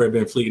adding Fred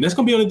VanVleet, and that's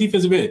going to be on the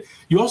defensive end.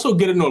 You also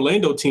get an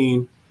Orlando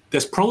team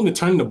that's prone to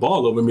turning the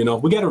ball over.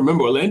 We got to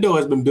remember, Orlando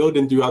has been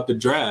building throughout the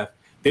draft.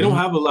 They don't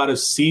have a lot of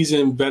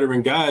seasoned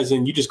veteran guys,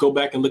 and you just go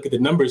back and look at the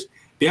numbers.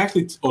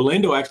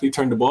 Orlando actually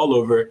turned the ball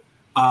over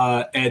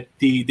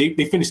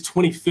they finished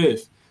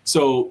 25th.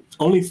 So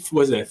only,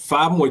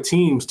 5 more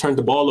teams turned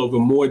the ball over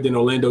more than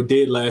Orlando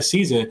did last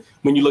season.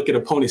 When you look at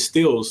opponent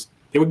steals,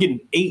 they were getting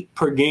 8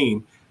 per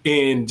game.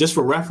 And just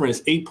for reference,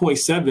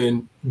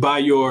 8.7 by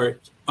your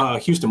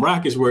Houston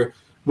Rockets were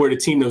the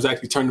team that was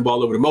actually turning the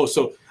ball over the most.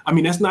 So,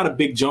 that's not a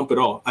big jump at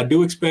all. I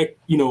do expect,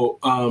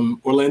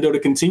 Orlando to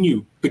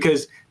continue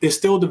because they're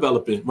still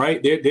developing,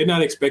 right? They're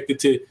not expected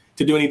to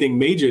do anything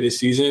major this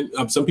season.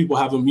 Some people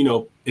have them,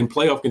 in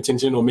playoff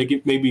contention or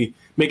maybe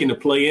making the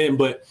play in.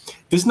 But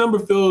this number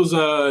feels,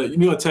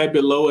 a tad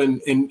bit low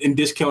and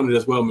discounted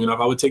as well.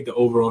 I would take the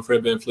over on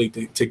Fred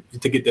VanVleet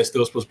to get that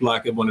steals plus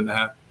block at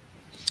 1.5.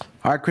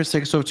 All right, Chris,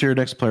 take us over to your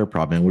next player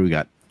prop, man. What do we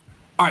got?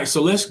 All right,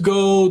 so let's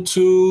go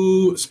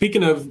to,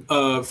 speaking of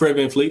Fred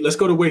VanVleet, let's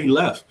go to where he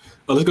left.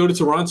 Let's go to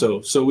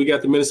Toronto. So we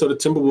got the Minnesota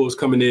Timberwolves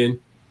coming in,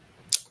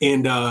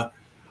 and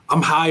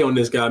I'm high on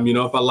this guy.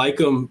 If I like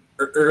him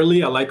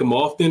early, I like him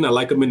often. I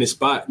like him in his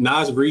spot.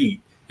 Naz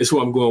Reid is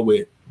who I'm going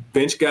with.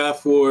 Bench guy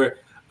for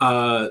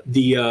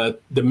the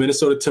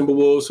Minnesota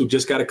Timberwolves, who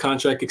just got a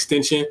contract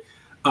extension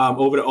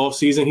over the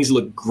offseason. He's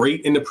looked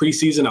great in the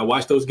preseason. I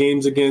watched those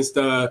games against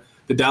the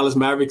Dallas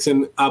Mavericks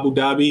in Abu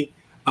Dhabi.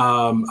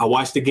 I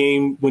watched the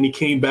game when he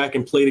came back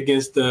and played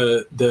against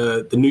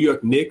the New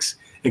York Knicks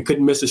and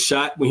couldn't miss a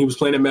shot when he was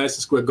playing at Madison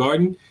Square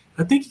Garden.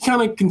 I think he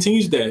kind of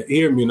continues that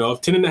here,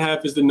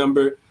 10.5 is the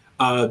number,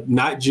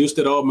 not juiced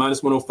at all,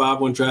 minus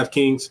 105 on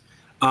DraftKings.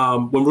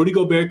 When Rudy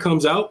Gobert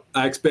comes out,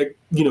 I expect,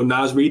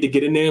 Naz Reid to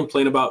get in there and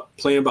playing about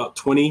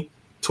 20,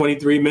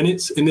 23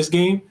 minutes in this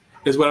game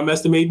is what I'm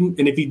estimating.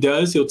 And if he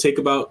does, he'll take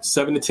about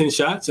 7 to 10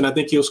 shots, and I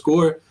think he'll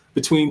score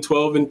between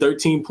 12 and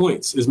 13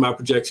 points is my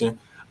projection.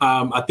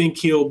 I think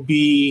he'll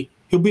be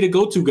the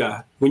go-to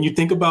guy. When you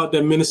think about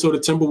the Minnesota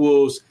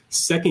Timberwolves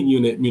second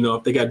unit,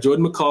 if they got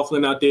Jordan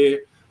McLaughlin out there,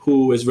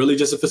 who is really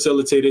just a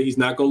facilitator, he's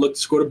not going to look to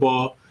score the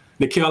ball.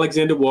 Nickeil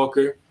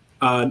Alexander-Walker,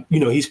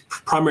 he's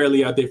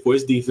primarily out there for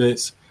his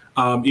defense,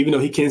 even though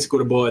he can score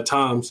the ball at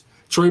times.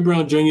 Troy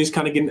Brown Jr. is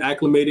kind of getting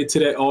acclimated to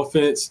that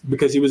offense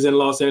because he was in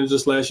Los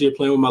Angeles last year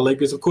playing with my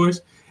Lakers, of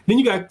course. Then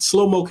you got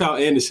slow-mo Kyle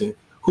Anderson,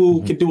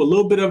 who can do a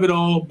little bit of it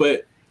all,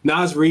 but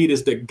Naz Reid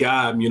is the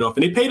guy, and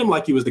they paid him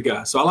like he was the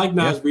guy. So I like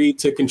Naz Reid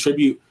to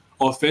contribute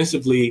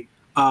offensively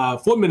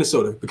for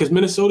Minnesota because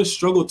Minnesota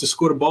struggled to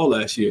score the ball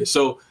last year.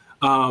 So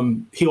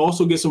he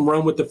also gets some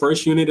run with the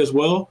first unit as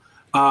well.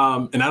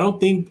 And I don't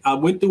think I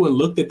went through and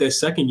looked at that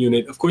second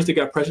unit. Of course, they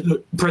got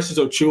Precious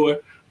Achiuwa,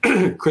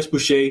 Chris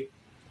Boucher,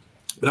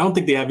 but I don't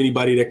think they have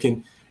anybody that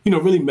can,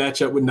 really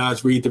match up with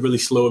Naz Reid to really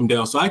slow him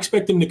down. So I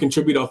expect him to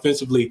contribute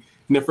offensively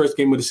in their first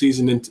game of the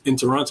season in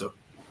Toronto.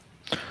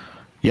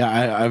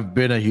 Yeah, I've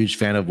been a huge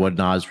fan of what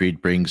Naz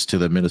Reid brings to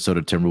the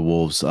Minnesota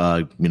Timberwolves,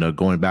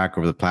 going back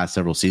over the past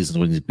several seasons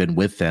when he's been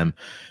with them.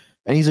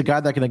 And he's a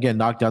guy that can, again,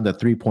 knock down the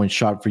three-point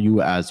shot for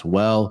you as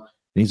well.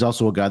 And he's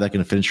also a guy that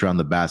can finish around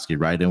the basket,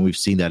 right? And we've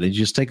seen that. And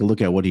just take a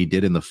look at what he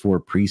did in the 4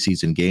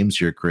 preseason games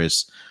here,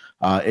 Chris,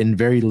 in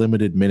very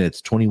limited minutes,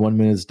 21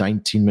 minutes,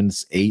 19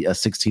 minutes,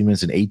 16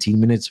 minutes, and 18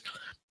 minutes.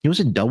 He was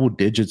in double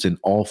digits in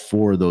all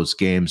 4 of those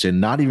games,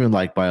 and not even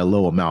like by a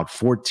low amount,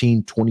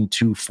 14,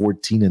 22,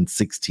 14, and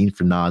 16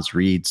 for Naz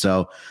Reid.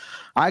 So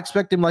I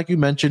expect him, like you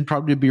mentioned,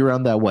 probably to be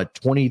around that,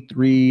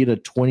 23 to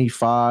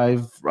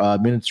 25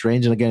 minutes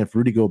range. And again, if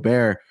Rudy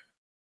Gobert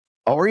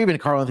or even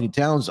Karl-Anthony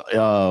Towns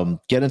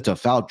get into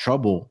foul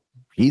trouble,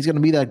 he's going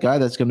to be that guy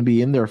that's going to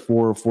be in there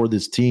for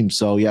this team.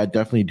 So, yeah, I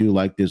definitely do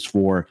like this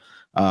for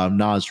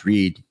Naz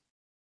Reid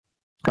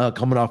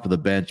coming off of the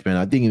bench, man.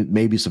 I think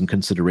maybe some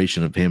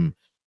consideration of him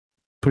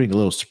putting a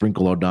little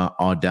sprinkle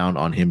down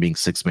on him being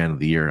 6th man of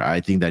the year. I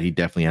think that he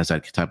definitely has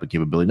that type of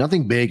capability.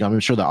 Nothing big. I'm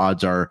sure the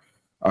odds are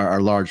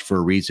are large for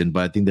a reason,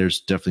 but I think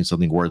there's definitely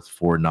something worth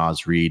for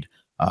Naz Reid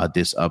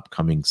this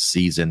upcoming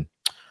season.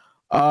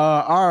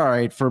 All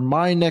right, for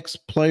my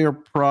next player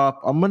prop,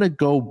 I'm going to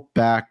go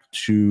back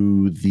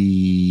to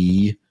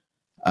the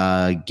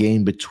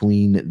game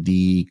between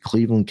the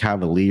Cleveland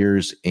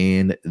Cavaliers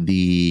and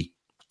the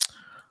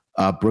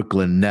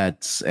Brooklyn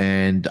Nets.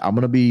 And I'm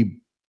going to be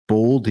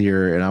bold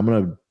here, and I'm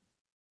going to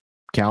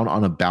count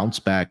on a bounce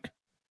back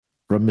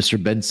from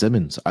Mr. Ben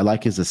Simmons. I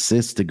like his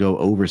assists to go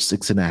over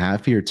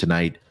 6.5 here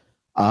tonight.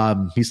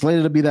 He's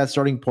slated to be that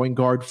starting point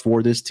guard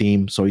for this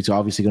team, so he's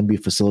obviously going to be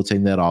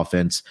facilitating that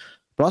offense.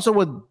 But also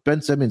with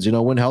Ben Simmons,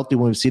 when healthy,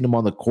 when we've seen him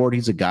on the court,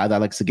 he's a guy that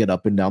likes to get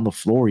up and down the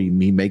floor. He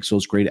makes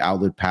those great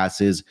outlet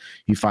passes.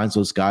 He finds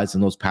those guys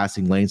in those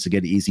passing lanes to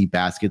get easy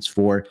baskets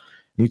for. And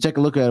you take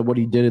a look at what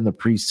he did in the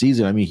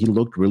preseason. I mean, he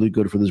looked really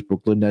good for this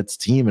Brooklyn Nets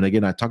team. And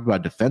again, I talked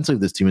about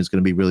defensively, this team is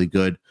going to be really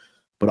good.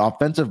 But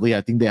offensively,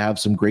 I think they have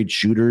some great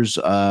shooters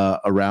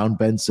around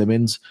Ben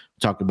Simmons.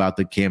 We talked about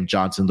the Cam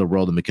Johnson of the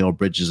world, the Mikal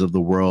Bridges of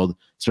the world.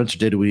 Spencer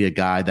Dinwiddie, a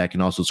guy that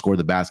can also score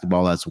the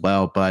basketball as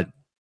well. But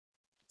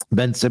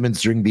Ben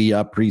Simmons during the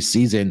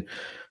preseason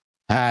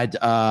had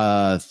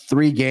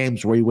 3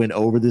 games where he went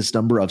over this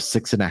number of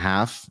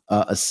 6.5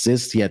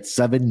 assists. He had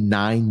 7,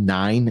 9,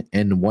 9,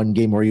 and 1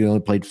 game where he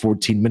only played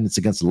 14 minutes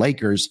against the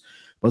Lakers,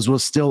 but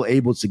was still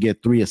able to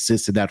get 3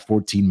 assists in that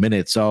 14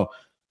 minutes. So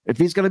if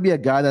he's going to be a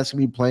guy that's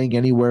going to be playing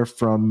anywhere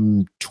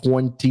from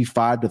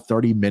 25 to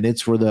 30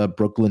 minutes for the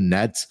Brooklyn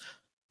Nets,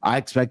 I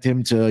expect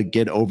him to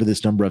get over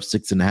this number of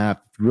 6.5. If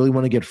you really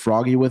want to get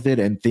froggy with it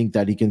and think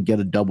that he can get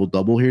a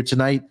double-double here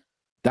tonight,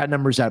 that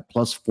number's at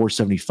plus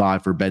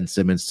 475 for Ben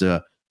Simmons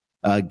to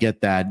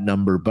get that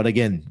number. But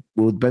again,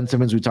 with Ben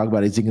Simmons, we talk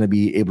about, is he going to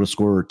be able to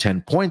score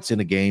 10 points in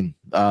a game,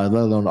 let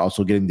alone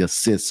also getting the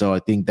assist? So I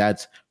think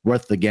that's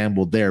worth the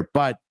gamble there.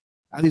 But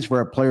at least for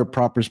a player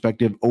prop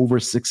perspective, over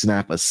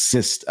 6.5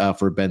 assists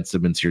for Ben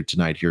Simmons here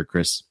tonight,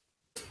 Chris.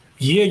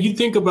 Yeah, you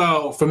think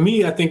about, for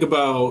me, I think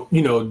about,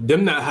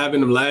 them not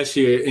having him last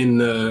year in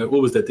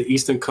the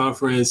Eastern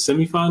Conference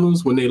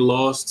semifinals when they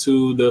lost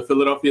to the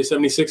Philadelphia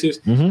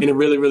 76ers. Mm-hmm. And it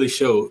really, really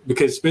showed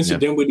because Spencer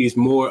Dinwiddie is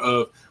more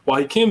of, while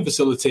he can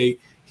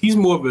facilitate, he's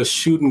more of a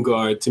shooting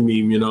guard to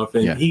me,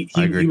 and he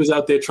was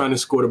out there trying to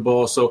score the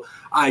ball. So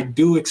I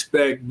do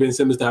expect Ben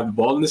Simmons to have the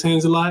ball in his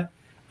hands a lot.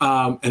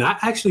 And I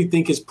actually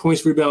think his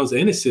points, rebounds,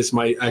 and assists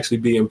might actually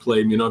be in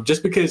play,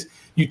 just because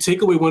you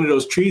take away one of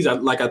those trees,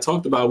 like I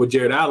talked about with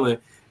Jared Allen.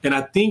 And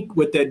I think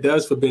what that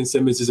does for Ben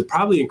Simmons is it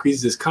probably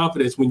increases his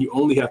confidence when you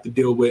only have to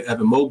deal with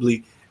Evan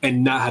Mobley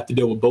and not have to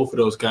deal with both of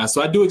those guys.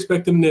 So I do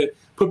expect him to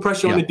put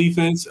pressure on the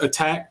defense,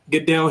 attack,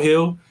 get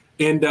downhill.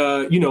 And,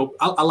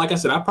 like I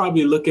said,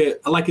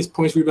 I like his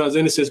points, rebounds,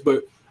 and assists,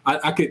 but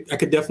I could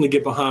definitely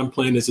get behind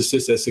playing his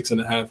assists at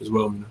 6.5 as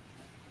well.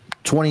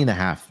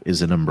 20.5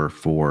 is a number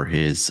for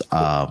his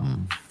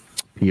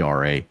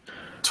PRA.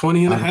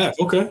 20.5.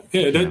 Okay.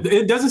 Yeah.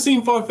 It doesn't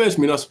seem far-fetched,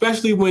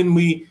 especially when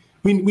we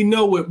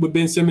know with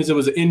Ben Simmons, it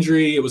was an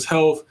injury, it was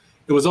health.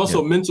 It was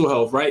also mental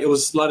health, right? It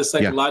was a lot of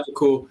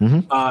psychological,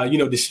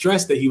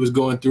 distress that he was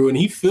going through. And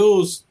he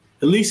feels,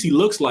 at least he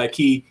looks like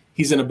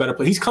he's in a better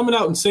place. He's coming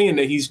out and saying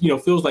that he's,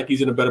 feels like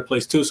he's in a better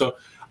place too. So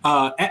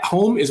at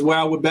home is where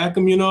I would back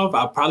him,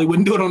 I probably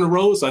wouldn't do it on the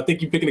road. So I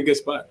think you're picking a good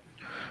spot.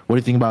 What do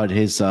you think about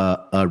his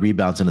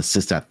rebounds and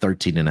assists at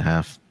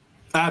 13.5?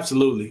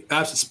 Absolutely.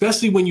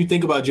 Especially when you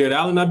think about Jared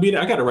Allen not being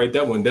there. I got to write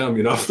that one down,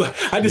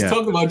 I just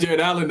talked about Jared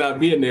Allen not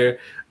being there.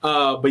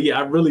 But yeah,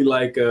 I really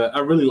like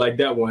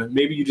that one.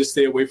 Maybe you just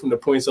stay away from the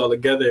points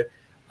altogether.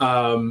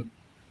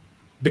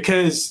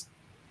 Because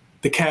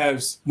the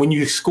Cavs, when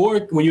you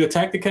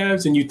attack the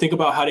Cavs and you think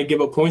about how they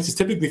give up points, it's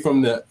typically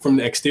from the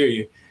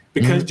exterior.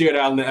 Because Jared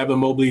Allen and Evan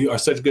Mobley are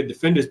such good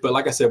defenders. But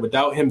like I said,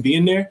 without him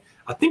being there,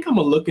 I think I'm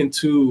gonna look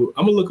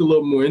a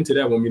little more into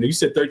that one. You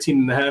said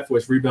 13.5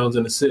 was rebounds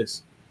and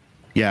assists.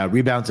 Yeah,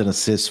 rebounds and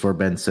assists for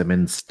Ben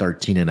Simmons,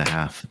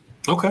 13.5.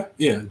 Okay,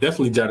 yeah,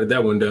 definitely jotted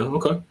that one down.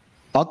 Okay.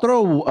 I'll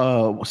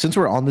throw, since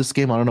we're on this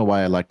game, I don't know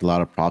why I liked a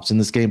lot of props in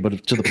this game,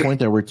 but to the point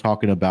that we're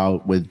talking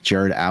about with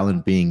Jared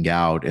Allen being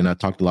out, and I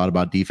talked a lot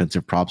about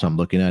defensive props I'm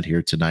looking at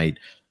here tonight.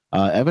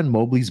 Evan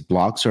Mobley's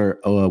blocks are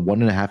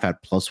 1.5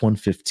 at plus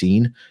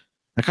 115.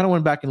 I kind of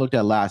went back and looked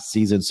at last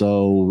season.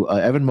 So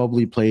Evan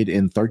Mobley played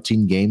in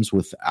 13 games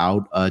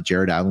without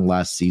Jared Allen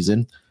last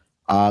season.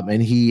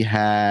 And he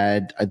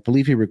had, I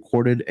believe he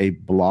recorded a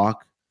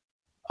block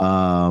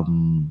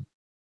in,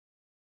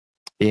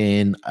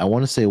 I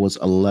want to say it was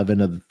 11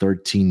 of the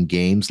 13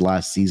 games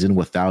last season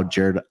without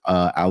Jared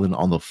Allen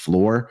on the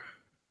floor.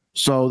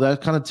 So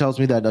that kind of tells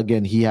me that,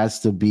 again, he has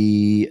to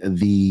be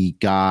the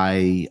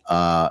guy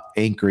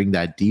anchoring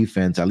that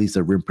defense, at least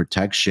the rim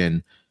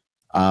protection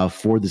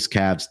for this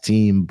Cavs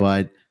team.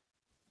 But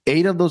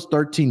 8 of those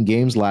 13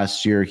 games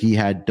last year, he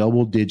had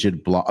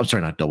double-digit blocks. I'm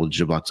sorry, not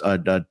double-digit blocks,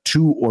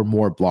 2 or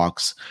more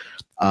blocks.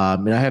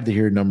 And I have the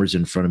here numbers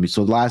in front of me.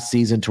 So last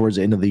season, towards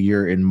the end of the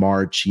year in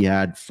March, he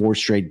had 4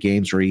 straight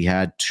games where he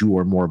had 2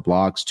 or more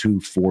blocks, 2,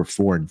 4,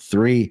 4, and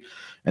 3.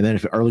 And then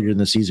if earlier in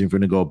the season, if we're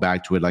going to go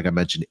back to it, like I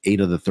mentioned,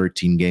 8 of the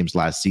 13 games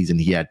last season,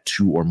 he had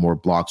 2 or more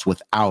blocks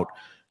without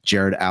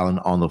Jared Allen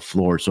on the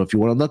floor. So if you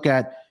want to look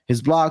at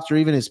his blocks or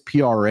even his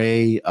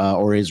PRA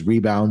or his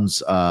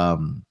rebounds,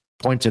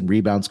 points and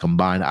rebounds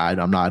combined, I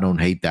don't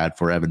hate that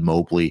for Evan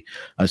Mobley,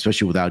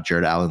 especially without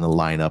Jared Allen in the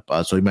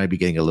lineup. So he might be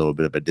getting a little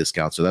bit of a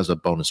discount. So that's a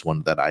bonus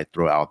one that I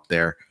throw out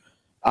there.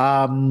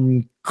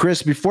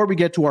 Chris, before we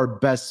get to our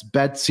best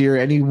bets here,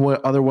 any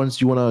other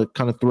ones you want to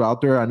kind of throw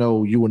out there? I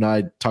know you and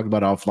I talked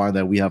about offline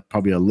that we have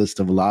probably a list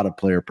of a lot of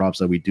player props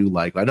that we do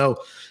like. I know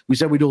we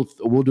said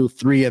we'll do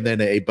 3 and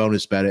then a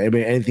bonus bet.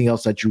 Anything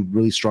else that you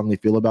really strongly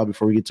feel about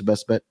before we get to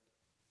best bet?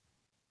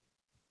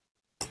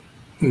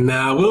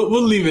 Nah,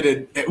 we'll leave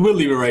it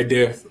right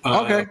there.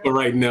 Okay. For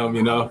right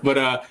now, But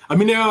I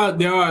mean,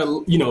 there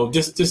are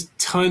just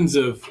tons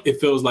of, it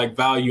feels like,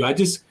 value. I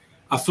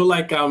feel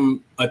like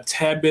I'm a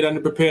tad bit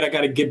underprepared. I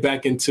got to get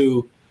back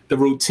into the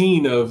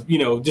routine of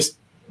just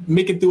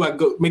making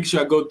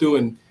sure I go through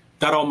and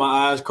dot all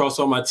my I's, cross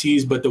all my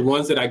T's. But the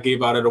ones that I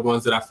gave out are the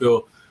ones that I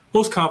feel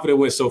most confident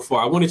with so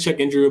far. I want to check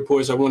injury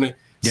reports. I want to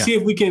see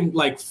if we can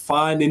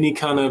find any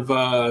kind of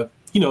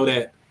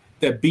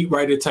that beat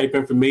writer type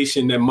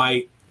information that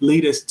might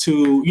lead us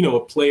to, a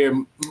player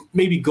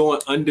maybe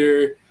going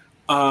under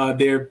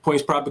their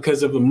points prop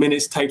because of a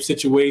minutes type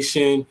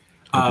situation.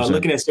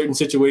 Looking at certain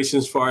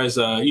situations as far as,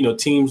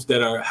 teams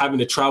that are having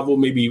to travel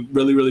maybe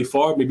really, really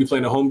far, maybe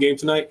playing a home game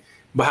tonight,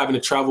 but having to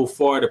travel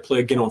far to play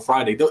again on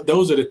Friday.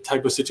 Those are the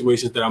type of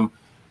situations that I'm,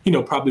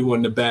 probably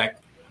wanting to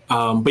back.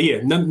 But yeah,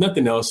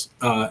 nothing else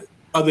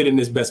other than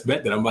this best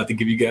bet that I'm about to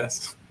give you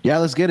guys. Yeah,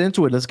 let's get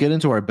into it. Let's get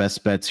into our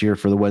best bets here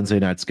for the Wednesday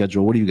night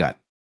schedule. What do you got?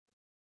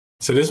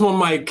 So this one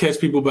might catch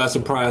people by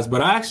surprise,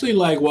 but I actually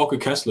like Walker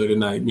Kessler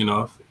tonight.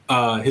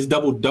 His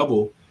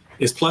double-double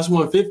is plus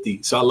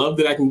 150. So I love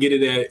that I can get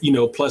it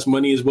at, plus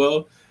money as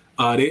well.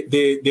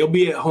 They'll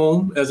be at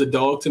home as a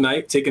dog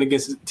tonight,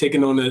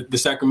 taking on the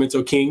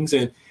Sacramento Kings.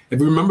 And if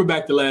you remember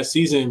back to last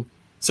season,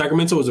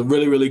 Sacramento was a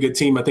really, really good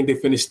team. I think they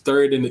finished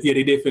third they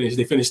did finish.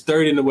 They finished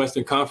third in the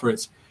Western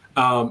Conference.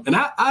 And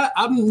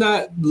I'm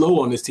not low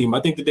on this team.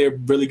 I think that they're a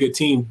really good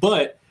team,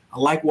 but I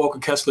like Walker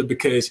Kessler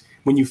because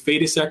when you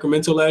faded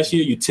Sacramento last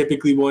year, you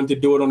typically wanted to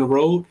do it on the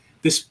road.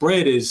 This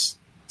spread is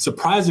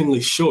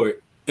surprisingly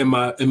short in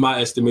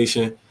my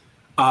estimation.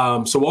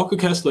 So Walker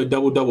Kessler,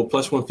 double-double,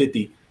 plus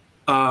 150.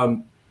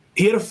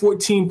 He had a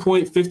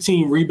 14-point,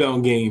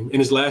 15-rebound game in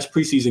his last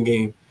preseason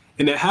game,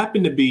 and that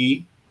happened to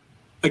be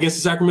against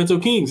the Sacramento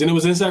Kings, and it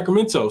was in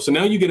Sacramento. So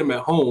now you get him at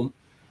home.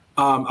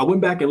 I went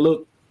back and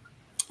looked.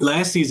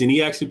 Last season,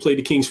 he actually played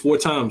the Kings 4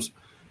 times.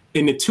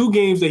 In the 2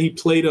 games that he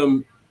played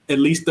them at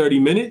least 30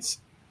 minutes,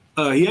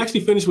 he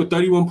actually finished with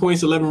 31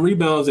 points, 11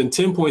 rebounds, and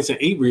 10 points and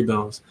 8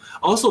 rebounds.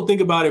 Also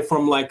think about it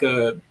from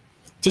a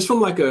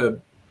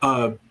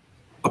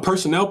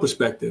personnel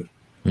perspective.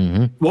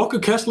 Mm-hmm. Walker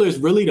Kessler is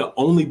really the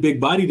only big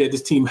body that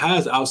this team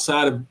has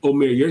outside of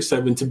Omer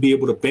Yurtseven to be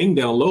able to bang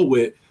down low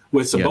with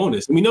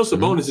Sabonis. Yeah. We know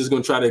Sabonis is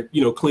going to try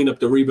to clean up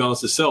the rebounds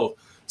himself.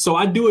 So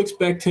I do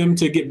expect him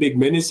to get big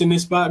minutes in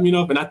this spot,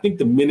 and I think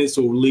the minutes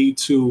will lead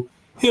to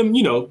him,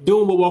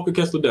 doing what Walker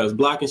Kessler does,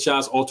 blocking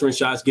shots, altering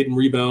shots, getting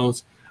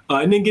rebounds,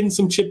 and then getting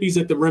some chippies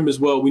at the rim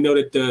as well. We know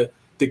that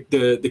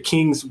the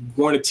Kings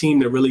weren't a team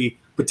that really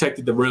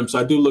protected the rim, so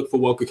I do look for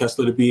Walker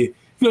Kessler to be,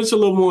 just a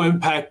little more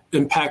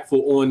impactful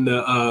on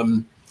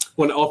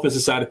the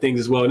offensive side of things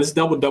as well. And this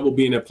double-double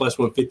being at plus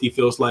 150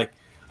 feels like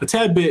a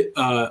tad bit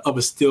of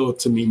a steal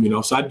to me,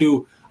 So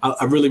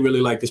I really,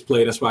 really like this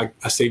play. That's why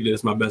I saved it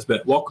as my best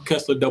bet. Walker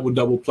Kessler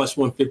double-double plus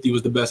 150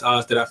 was the best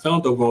odds that I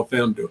found over on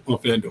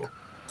FanDuel.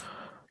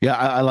 Yeah,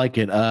 I like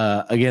it.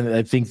 Again,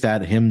 I think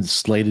that him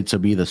slated to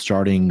be the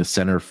starting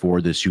center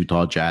for this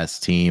Utah Jazz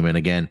team. And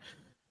again,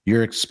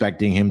 you're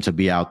expecting him to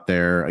be out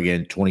there,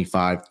 again,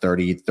 25,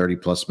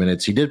 30-plus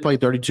minutes. He did play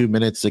 32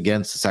 minutes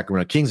against the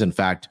Sacramento Kings, in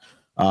fact,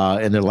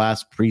 in their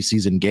last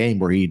preseason game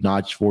where he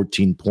notched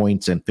 14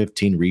 points and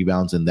 15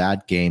 rebounds in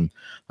that game.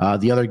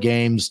 The other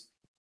games,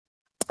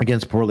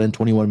 against Portland,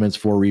 21 minutes,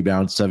 4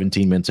 rebounds,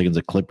 17 minutes against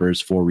the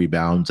Clippers, 4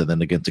 rebounds, and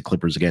then against the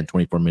Clippers again,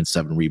 24 minutes,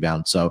 7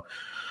 rebounds. So,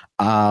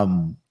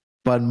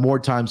 but more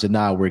times than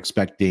not, we're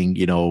expecting,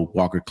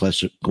 Walker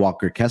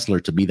Kessler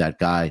to be that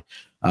guy,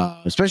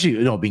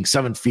 especially, being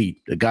 7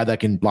 feet, a guy that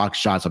can block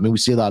shots. I mean, we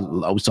saw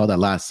that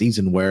last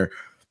season where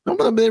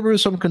there were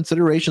some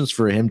considerations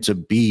for him to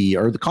be,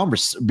 or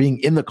being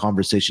in the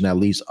conversation at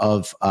least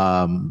of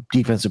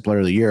Defensive Player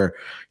of the Year.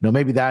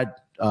 Maybe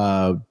that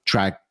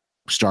track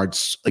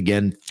starts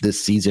again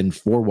this season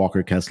for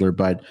Walker Kessler,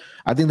 but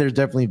I think there's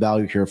definitely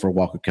value here for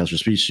Walker Kessler,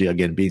 especially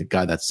again being a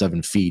guy that's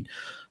 7 feet.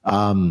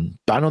 I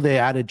know they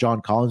added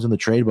John Collins in the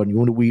trade, but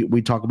when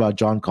we talk about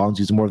John Collins,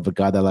 he's more of a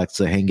guy that likes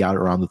to hang out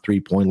around the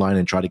 3-point line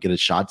and try to get his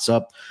shots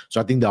up.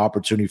 So I think the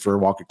opportunity for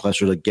Walker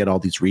Kessler to get all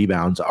these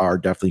rebounds are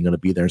definitely going to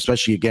be there,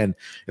 especially again,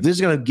 if this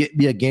is going to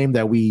be a game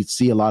that we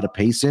see a lot of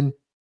pace in.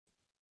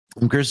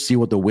 I'm curious to see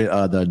what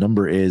the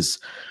number is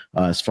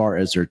as far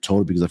as their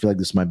total, because I feel like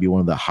this might be one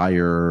of the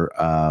higher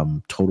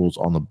totals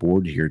on the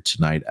board here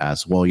tonight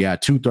as well. Yeah,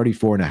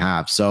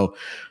 234.5. So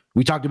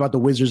we talked about the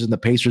Wizards and the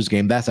Pacers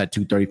game. That's at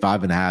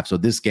 235.5. So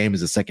this game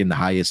is the second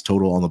highest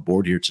total on the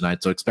board here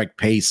tonight. So expect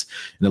pace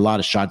and a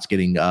lot of shots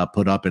getting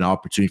put up and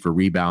opportunity for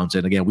rebounds.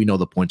 And again, we know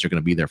the points are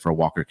going to be there for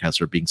Walker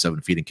Kessler being 7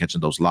 feet and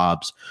catching those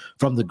lobs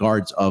from the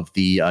guards of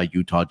the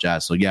Utah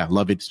Jazz. So yeah,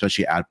 love it,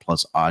 especially at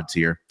plus odds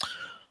here.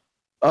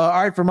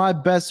 All right, for my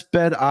best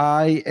bet,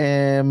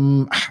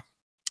 I'm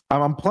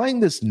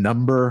playing this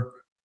number,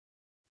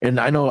 and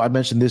I know I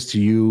mentioned this to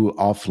you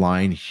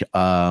offline,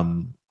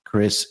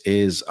 Chris,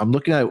 is I'm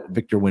looking at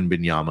Victor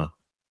Wembanyama,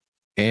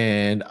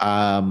 and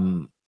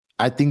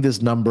I think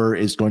this number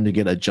is going to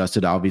get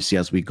adjusted, obviously,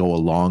 as we go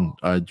along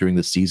during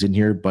the season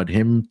here, but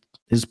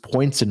his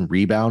points and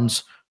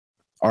rebounds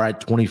are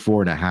at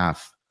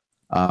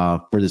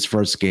 24.5 for this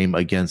first game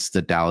against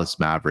the Dallas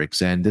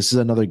Mavericks, and this is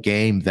another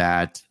game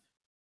that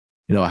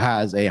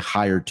has a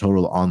higher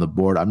total on the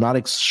board. I'm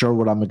not sure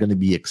what I'm going to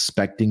be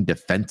expecting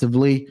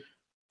defensively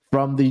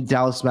from the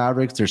Dallas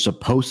Mavericks. They're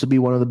supposed to be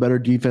one of the better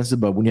defenses,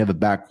 but when you have a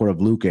backcourt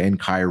of Luka and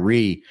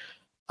Kyrie,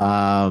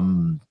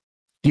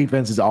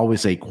 defense is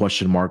always a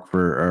question mark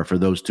for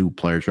those two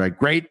players, right?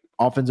 Great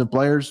offensive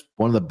players,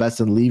 one of the best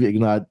in the league,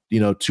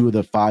 two of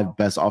the 5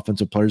 best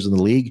offensive players in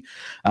the league.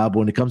 But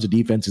when it comes to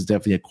defense, it's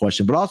definitely a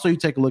question. But also, you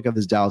take a look at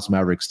this Dallas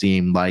Mavericks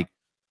team,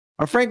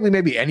 or frankly,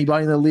 maybe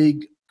anybody in the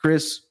league,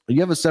 Chris, you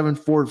have a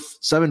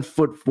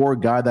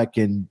 7'4" guy that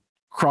can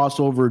cross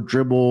over,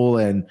 dribble,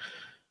 and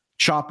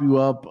chop you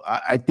up.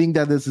 I think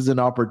that this is an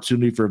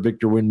opportunity for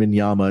Victor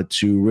Wembanyama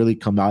to really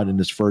come out in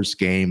his first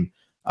game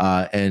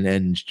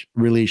and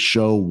really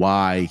show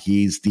why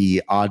he's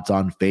the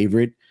odds-on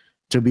favorite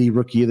to be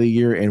Rookie of the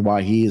Year and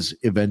why he is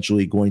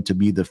eventually going to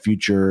be the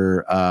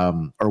future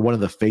or one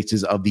of the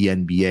faces of the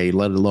NBA,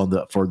 let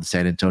alone for the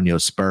San Antonio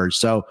Spurs.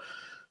 So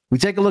we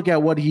take a look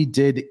at what he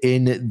did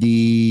in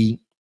the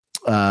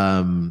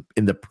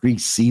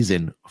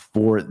preseason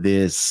for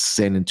this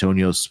San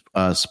Antonio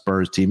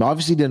Spurs team.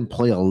 Obviously didn't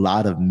play a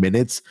lot of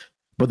minutes,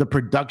 but the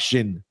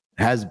production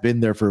has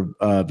been there for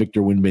Victor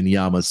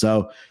Wembanyama.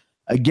 So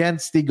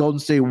against the Golden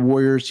State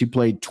Warriors, he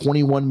played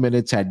 21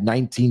 minutes, had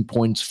 19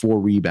 points, 4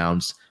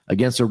 rebounds.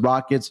 Against the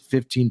Rockets,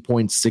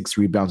 15.6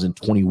 rebounds in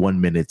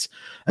 21 minutes.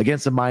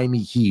 Against the Miami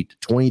Heat,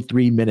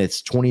 23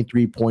 minutes,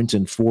 23 points,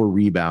 and 4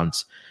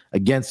 rebounds.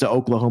 Against the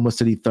Oklahoma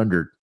City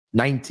Thunder,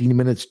 19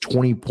 minutes,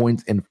 20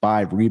 points, and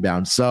 5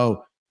 rebounds.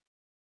 So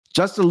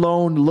just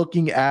alone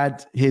looking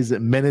at his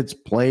minutes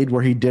played,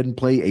 where he didn't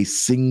play a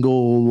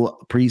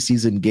single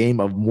preseason game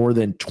of more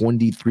than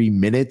 23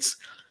 minutes,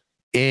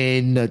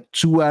 in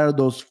 2 out of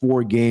those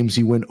 4 games,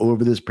 he went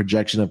over this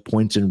projection of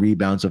points and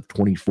rebounds of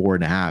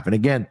 24.5. And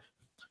again,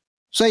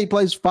 say he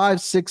plays 5,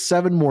 6,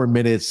 7 more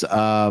minutes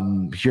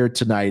here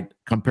tonight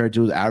compared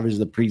to his average of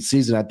the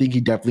preseason, I think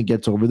he definitely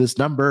gets over this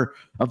number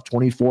of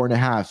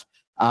 24.5.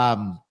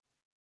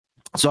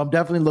 So I'm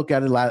definitely looking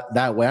at it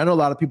that way. I know a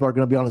lot of people are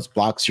going to be on his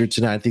blocks here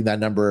tonight. I think that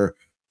number,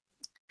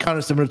 kind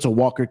of similar to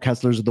Walker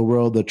Kessler's of the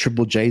world, the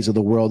Triple J's of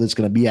the world, is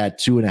going to be at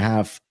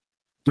 2.5,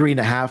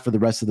 3.5 for the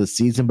rest of the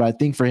season. But I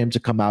think for him to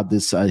come out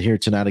this here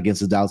tonight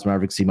against the Dallas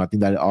Mavericks team, I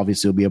think that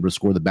obviously he'll be able to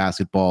score the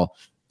basketball.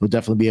 He'll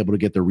definitely be able to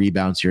get the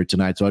rebounds here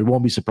tonight. So I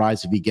won't be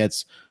surprised if he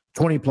gets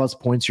 20 plus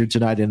points here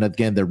tonight. And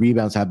again, the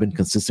rebounds have been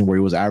consistent, where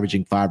he was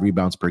averaging 5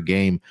 rebounds per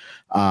game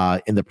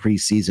in the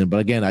preseason. But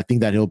again, I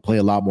think that he'll play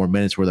a lot more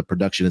minutes, where the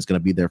production is going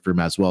to be there for him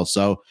as well.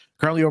 So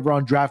currently over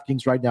on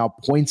DraftKings right now,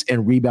 points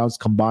and rebounds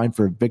combined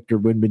for Victor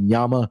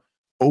Wembanyama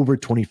over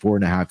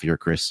 24.5 here,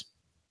 Chris.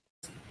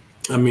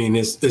 I mean,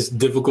 it's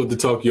difficult to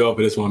talk you off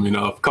of this one.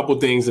 A couple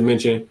things to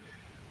mention.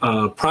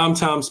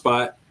 Primetime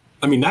spot.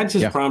 I mean, not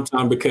just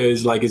primetime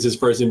because it's his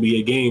first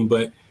NBA game,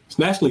 but it's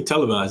nationally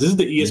televised. This is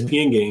the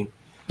ESPN game.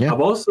 Yeah.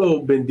 I've also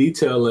been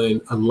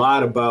detailing a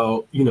lot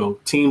about,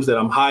 teams that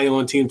I'm high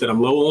on, teams that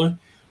I'm low on.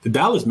 The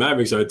Dallas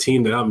Mavericks are a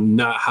team that I'm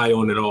not high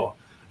on at all.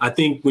 I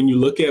think when you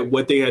look at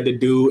what they had to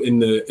do in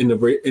the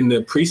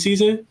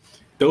preseason,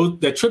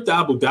 that trip to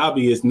Abu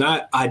Dhabi is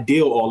not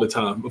ideal all the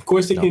time. Of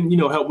course, they can,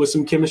 help with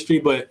some chemistry,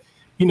 but,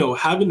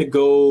 having to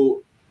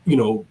go,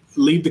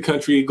 leave the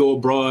country, go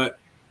abroad,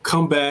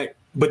 come back,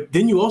 but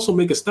then you also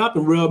make a stop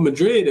in Real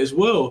Madrid as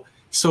well.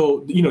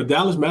 So,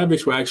 Dallas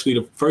Mavericks were actually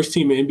the first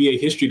team in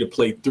NBA history to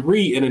play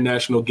 3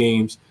 international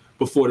games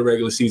before the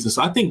regular season.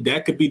 So I think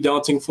that could be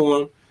daunting for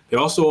them. They're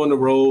also on the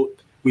road.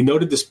 We know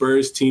that the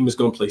Spurs team is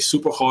going to play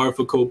super hard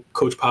for Coach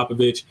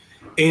Popovich.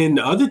 And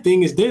the other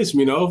thing is this,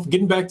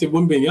 getting back to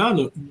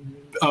Wembanyama,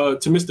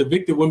 to Mr.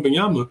 Victor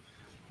Wembanyama,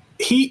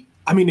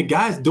 the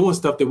guy's doing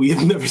stuff that we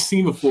have never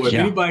seen before. If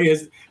anybody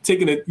has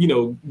taken a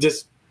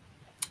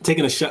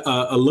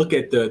look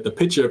at the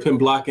picture of him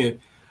blocking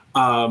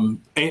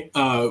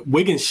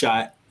Wiggins'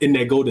 shot in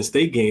that Golden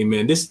State game,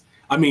 man.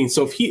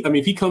 So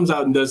if he comes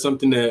out and does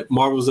something that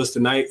marvels us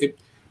tonight, it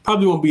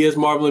probably won't be as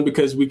marveling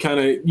because we kind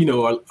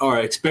of are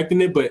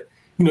expecting it. But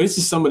this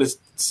is some of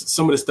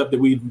the stuff that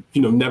we've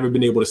never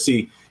been able to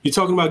see. You're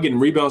talking about getting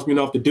rebounds,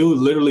 off the dude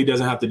literally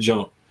doesn't have to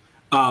jump.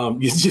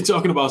 You're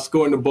talking about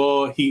scoring the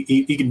ball.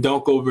 He can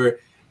dunk over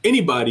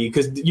anybody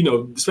because,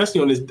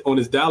 especially on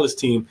his Dallas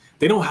team,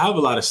 they don't have a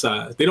lot of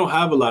size. They don't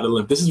have a lot of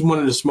length. This is one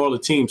of the smaller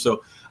teams.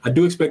 So I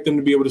do expect them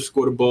to be able to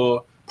score the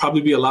ball,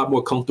 probably be a lot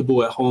more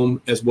comfortable at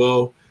home as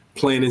well,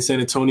 playing in San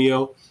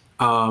Antonio.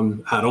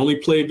 I'd only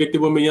play Victor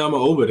Wembanyama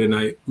over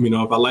tonight.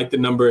 If I like the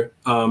number,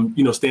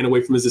 staying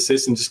away from his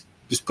assists and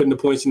just putting the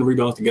points and the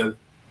rebounds together.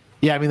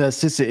 Yeah, the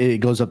assists, it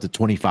goes up to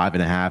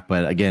 25.5.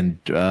 But again,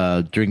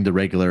 during the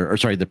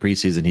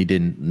preseason, he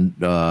didn't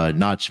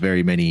notch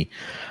very many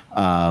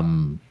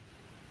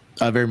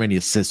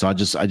assists. So I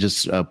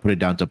just put it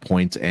down to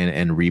points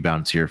and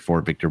rebounds here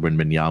for Victor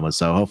Wembanyama.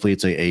 So hopefully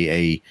it's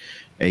a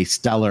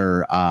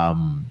stellar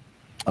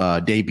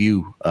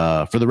debut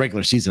for the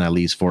regular season, at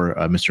least for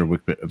Mr.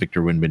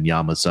 Victor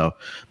Wembanyama. So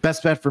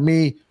best bet for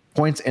me,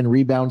 points and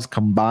rebounds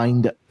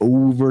combined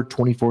over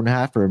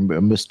 24.5 for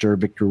Mr.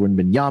 Victor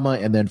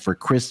Wembanyama. And then for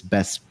Chris,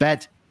 best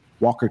bet,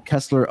 Walker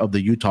Kessler of the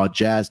Utah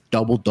Jazz,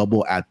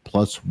 double at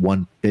plus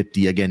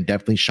 150. Again,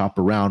 definitely shop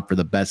around for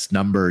the best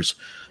numbers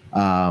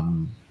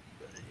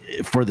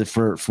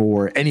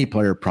for any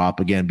player prop,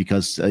 again,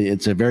 because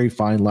it's a very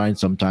fine line.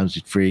 Sometimes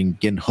you're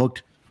getting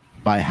hooked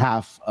by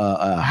half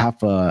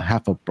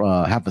a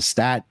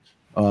stat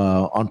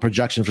on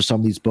projection for some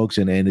of these books,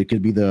 and it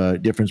could be the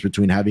difference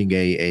between having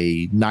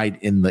a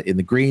night in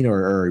the green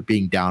or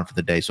being down for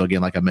the day. So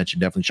again, like I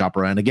mentioned, definitely shop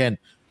around. Again,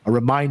 a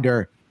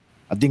reminder,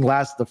 I think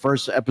the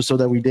first episode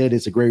that we did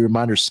is a great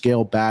reminder,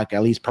 scale back.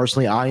 At least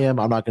personally, I'm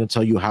not going to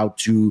tell you how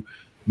to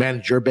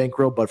manage your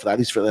bankroll, but at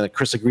least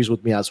Chris agrees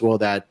with me as well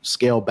that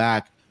scale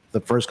back the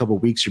first couple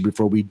of weeks here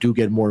before we do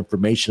get more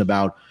information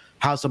about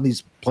how some of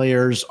these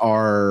players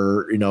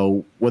are,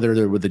 whether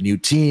they're with a new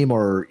team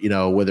or,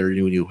 whether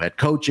new head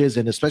coaches,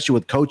 and especially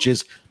with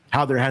coaches,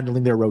 how they're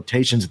handling their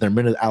rotations and their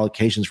minute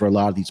allocations for a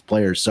lot of these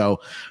players. So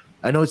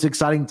I know it's an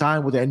exciting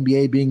time with the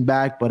NBA being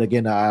back, but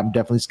again, I'm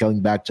definitely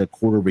scaling back to a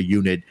quarter of a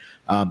unit,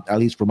 at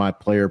least for my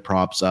player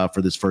props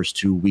for this first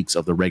 2 weeks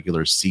of the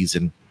regular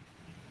season.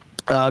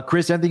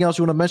 Chris, anything else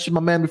you want to mention,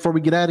 my man, before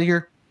we get out of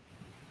here?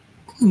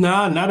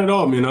 Nah, not at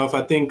all. If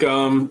I think,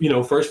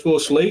 first full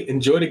slate,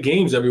 enjoy the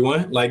games,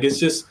 everyone. Like, it's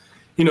just,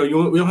 we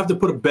don't have to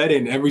put a bet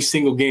in every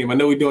single game. I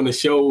know we're doing a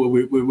show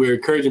where we're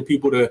encouraging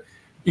people to,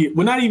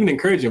 we're not even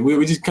encouraging.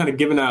 We're just kind of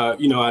giving our,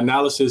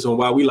 analysis on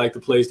why we like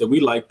the plays that we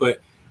like, but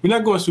we're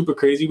not going super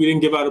crazy. We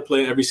didn't give out a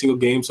play in every single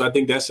game. So I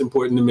think that's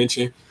important to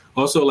mention.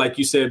 Also, like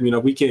you said,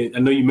 we can't, I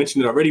know you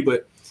mentioned it already,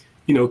 but,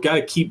 got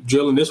to keep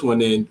drilling this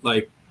one in,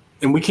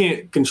 and we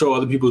can't control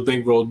other people's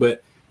bankrolls,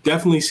 but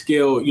definitely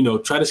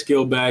try to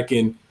scale back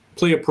and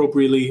play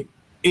appropriately.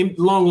 In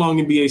long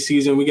NBA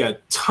season, we got a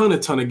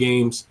ton of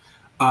games.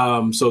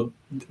 So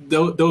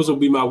those will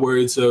be my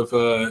words of,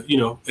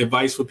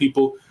 advice for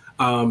people.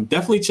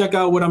 Definitely check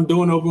out what I'm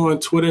doing over on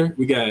Twitter.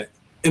 We got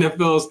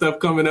NFL stuff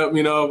coming up,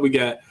 we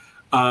got,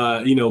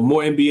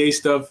 more NBA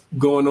stuff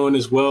going on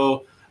as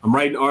well. I'm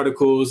writing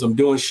articles, I'm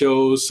doing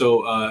shows.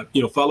 So,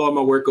 follow all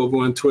my work over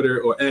on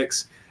Twitter or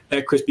X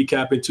at Crispy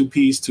Cap, 2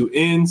 P's, 2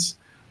 N's.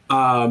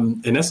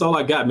 And that's all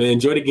I got, man.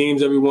 Enjoy the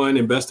games, everyone,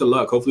 and best of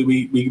luck. Hopefully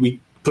we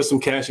put some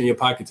cash in your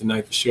pocket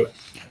tonight for sure.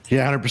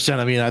 Yeah, 100%.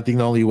 I think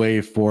the only way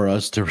for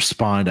us to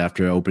respond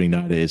after opening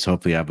night is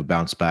hopefully have a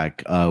bounce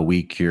back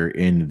week here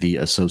in the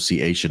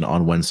association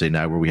on Wednesday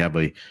night, where we have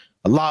a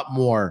lot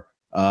more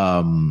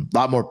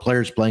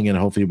players playing, and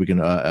hopefully we can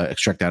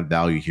extract that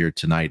value here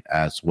tonight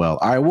as well.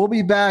 All right, we'll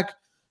be back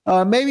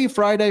maybe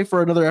Friday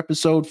for another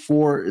episode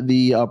for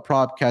the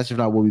Propcast. If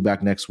not, we'll be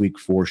back next week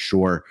for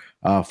sure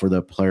for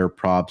the player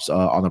props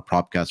on the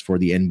Propcast for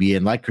the NBA.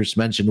 And like Chris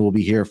mentioned, we'll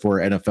be here for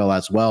NFL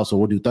as well. So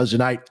we'll do Thursday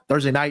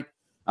night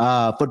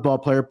football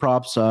player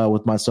props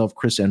with myself,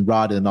 Chris, and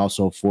Rod, and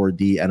also for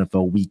the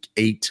NFL Week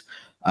 8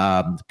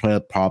 player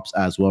props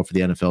as well for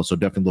the NFL. So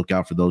definitely look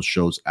out for those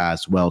shows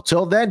as well.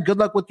 Till then, good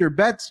luck with your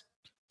bets.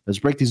 Let's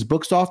break these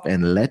books off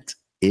and let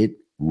it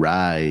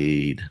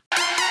ride.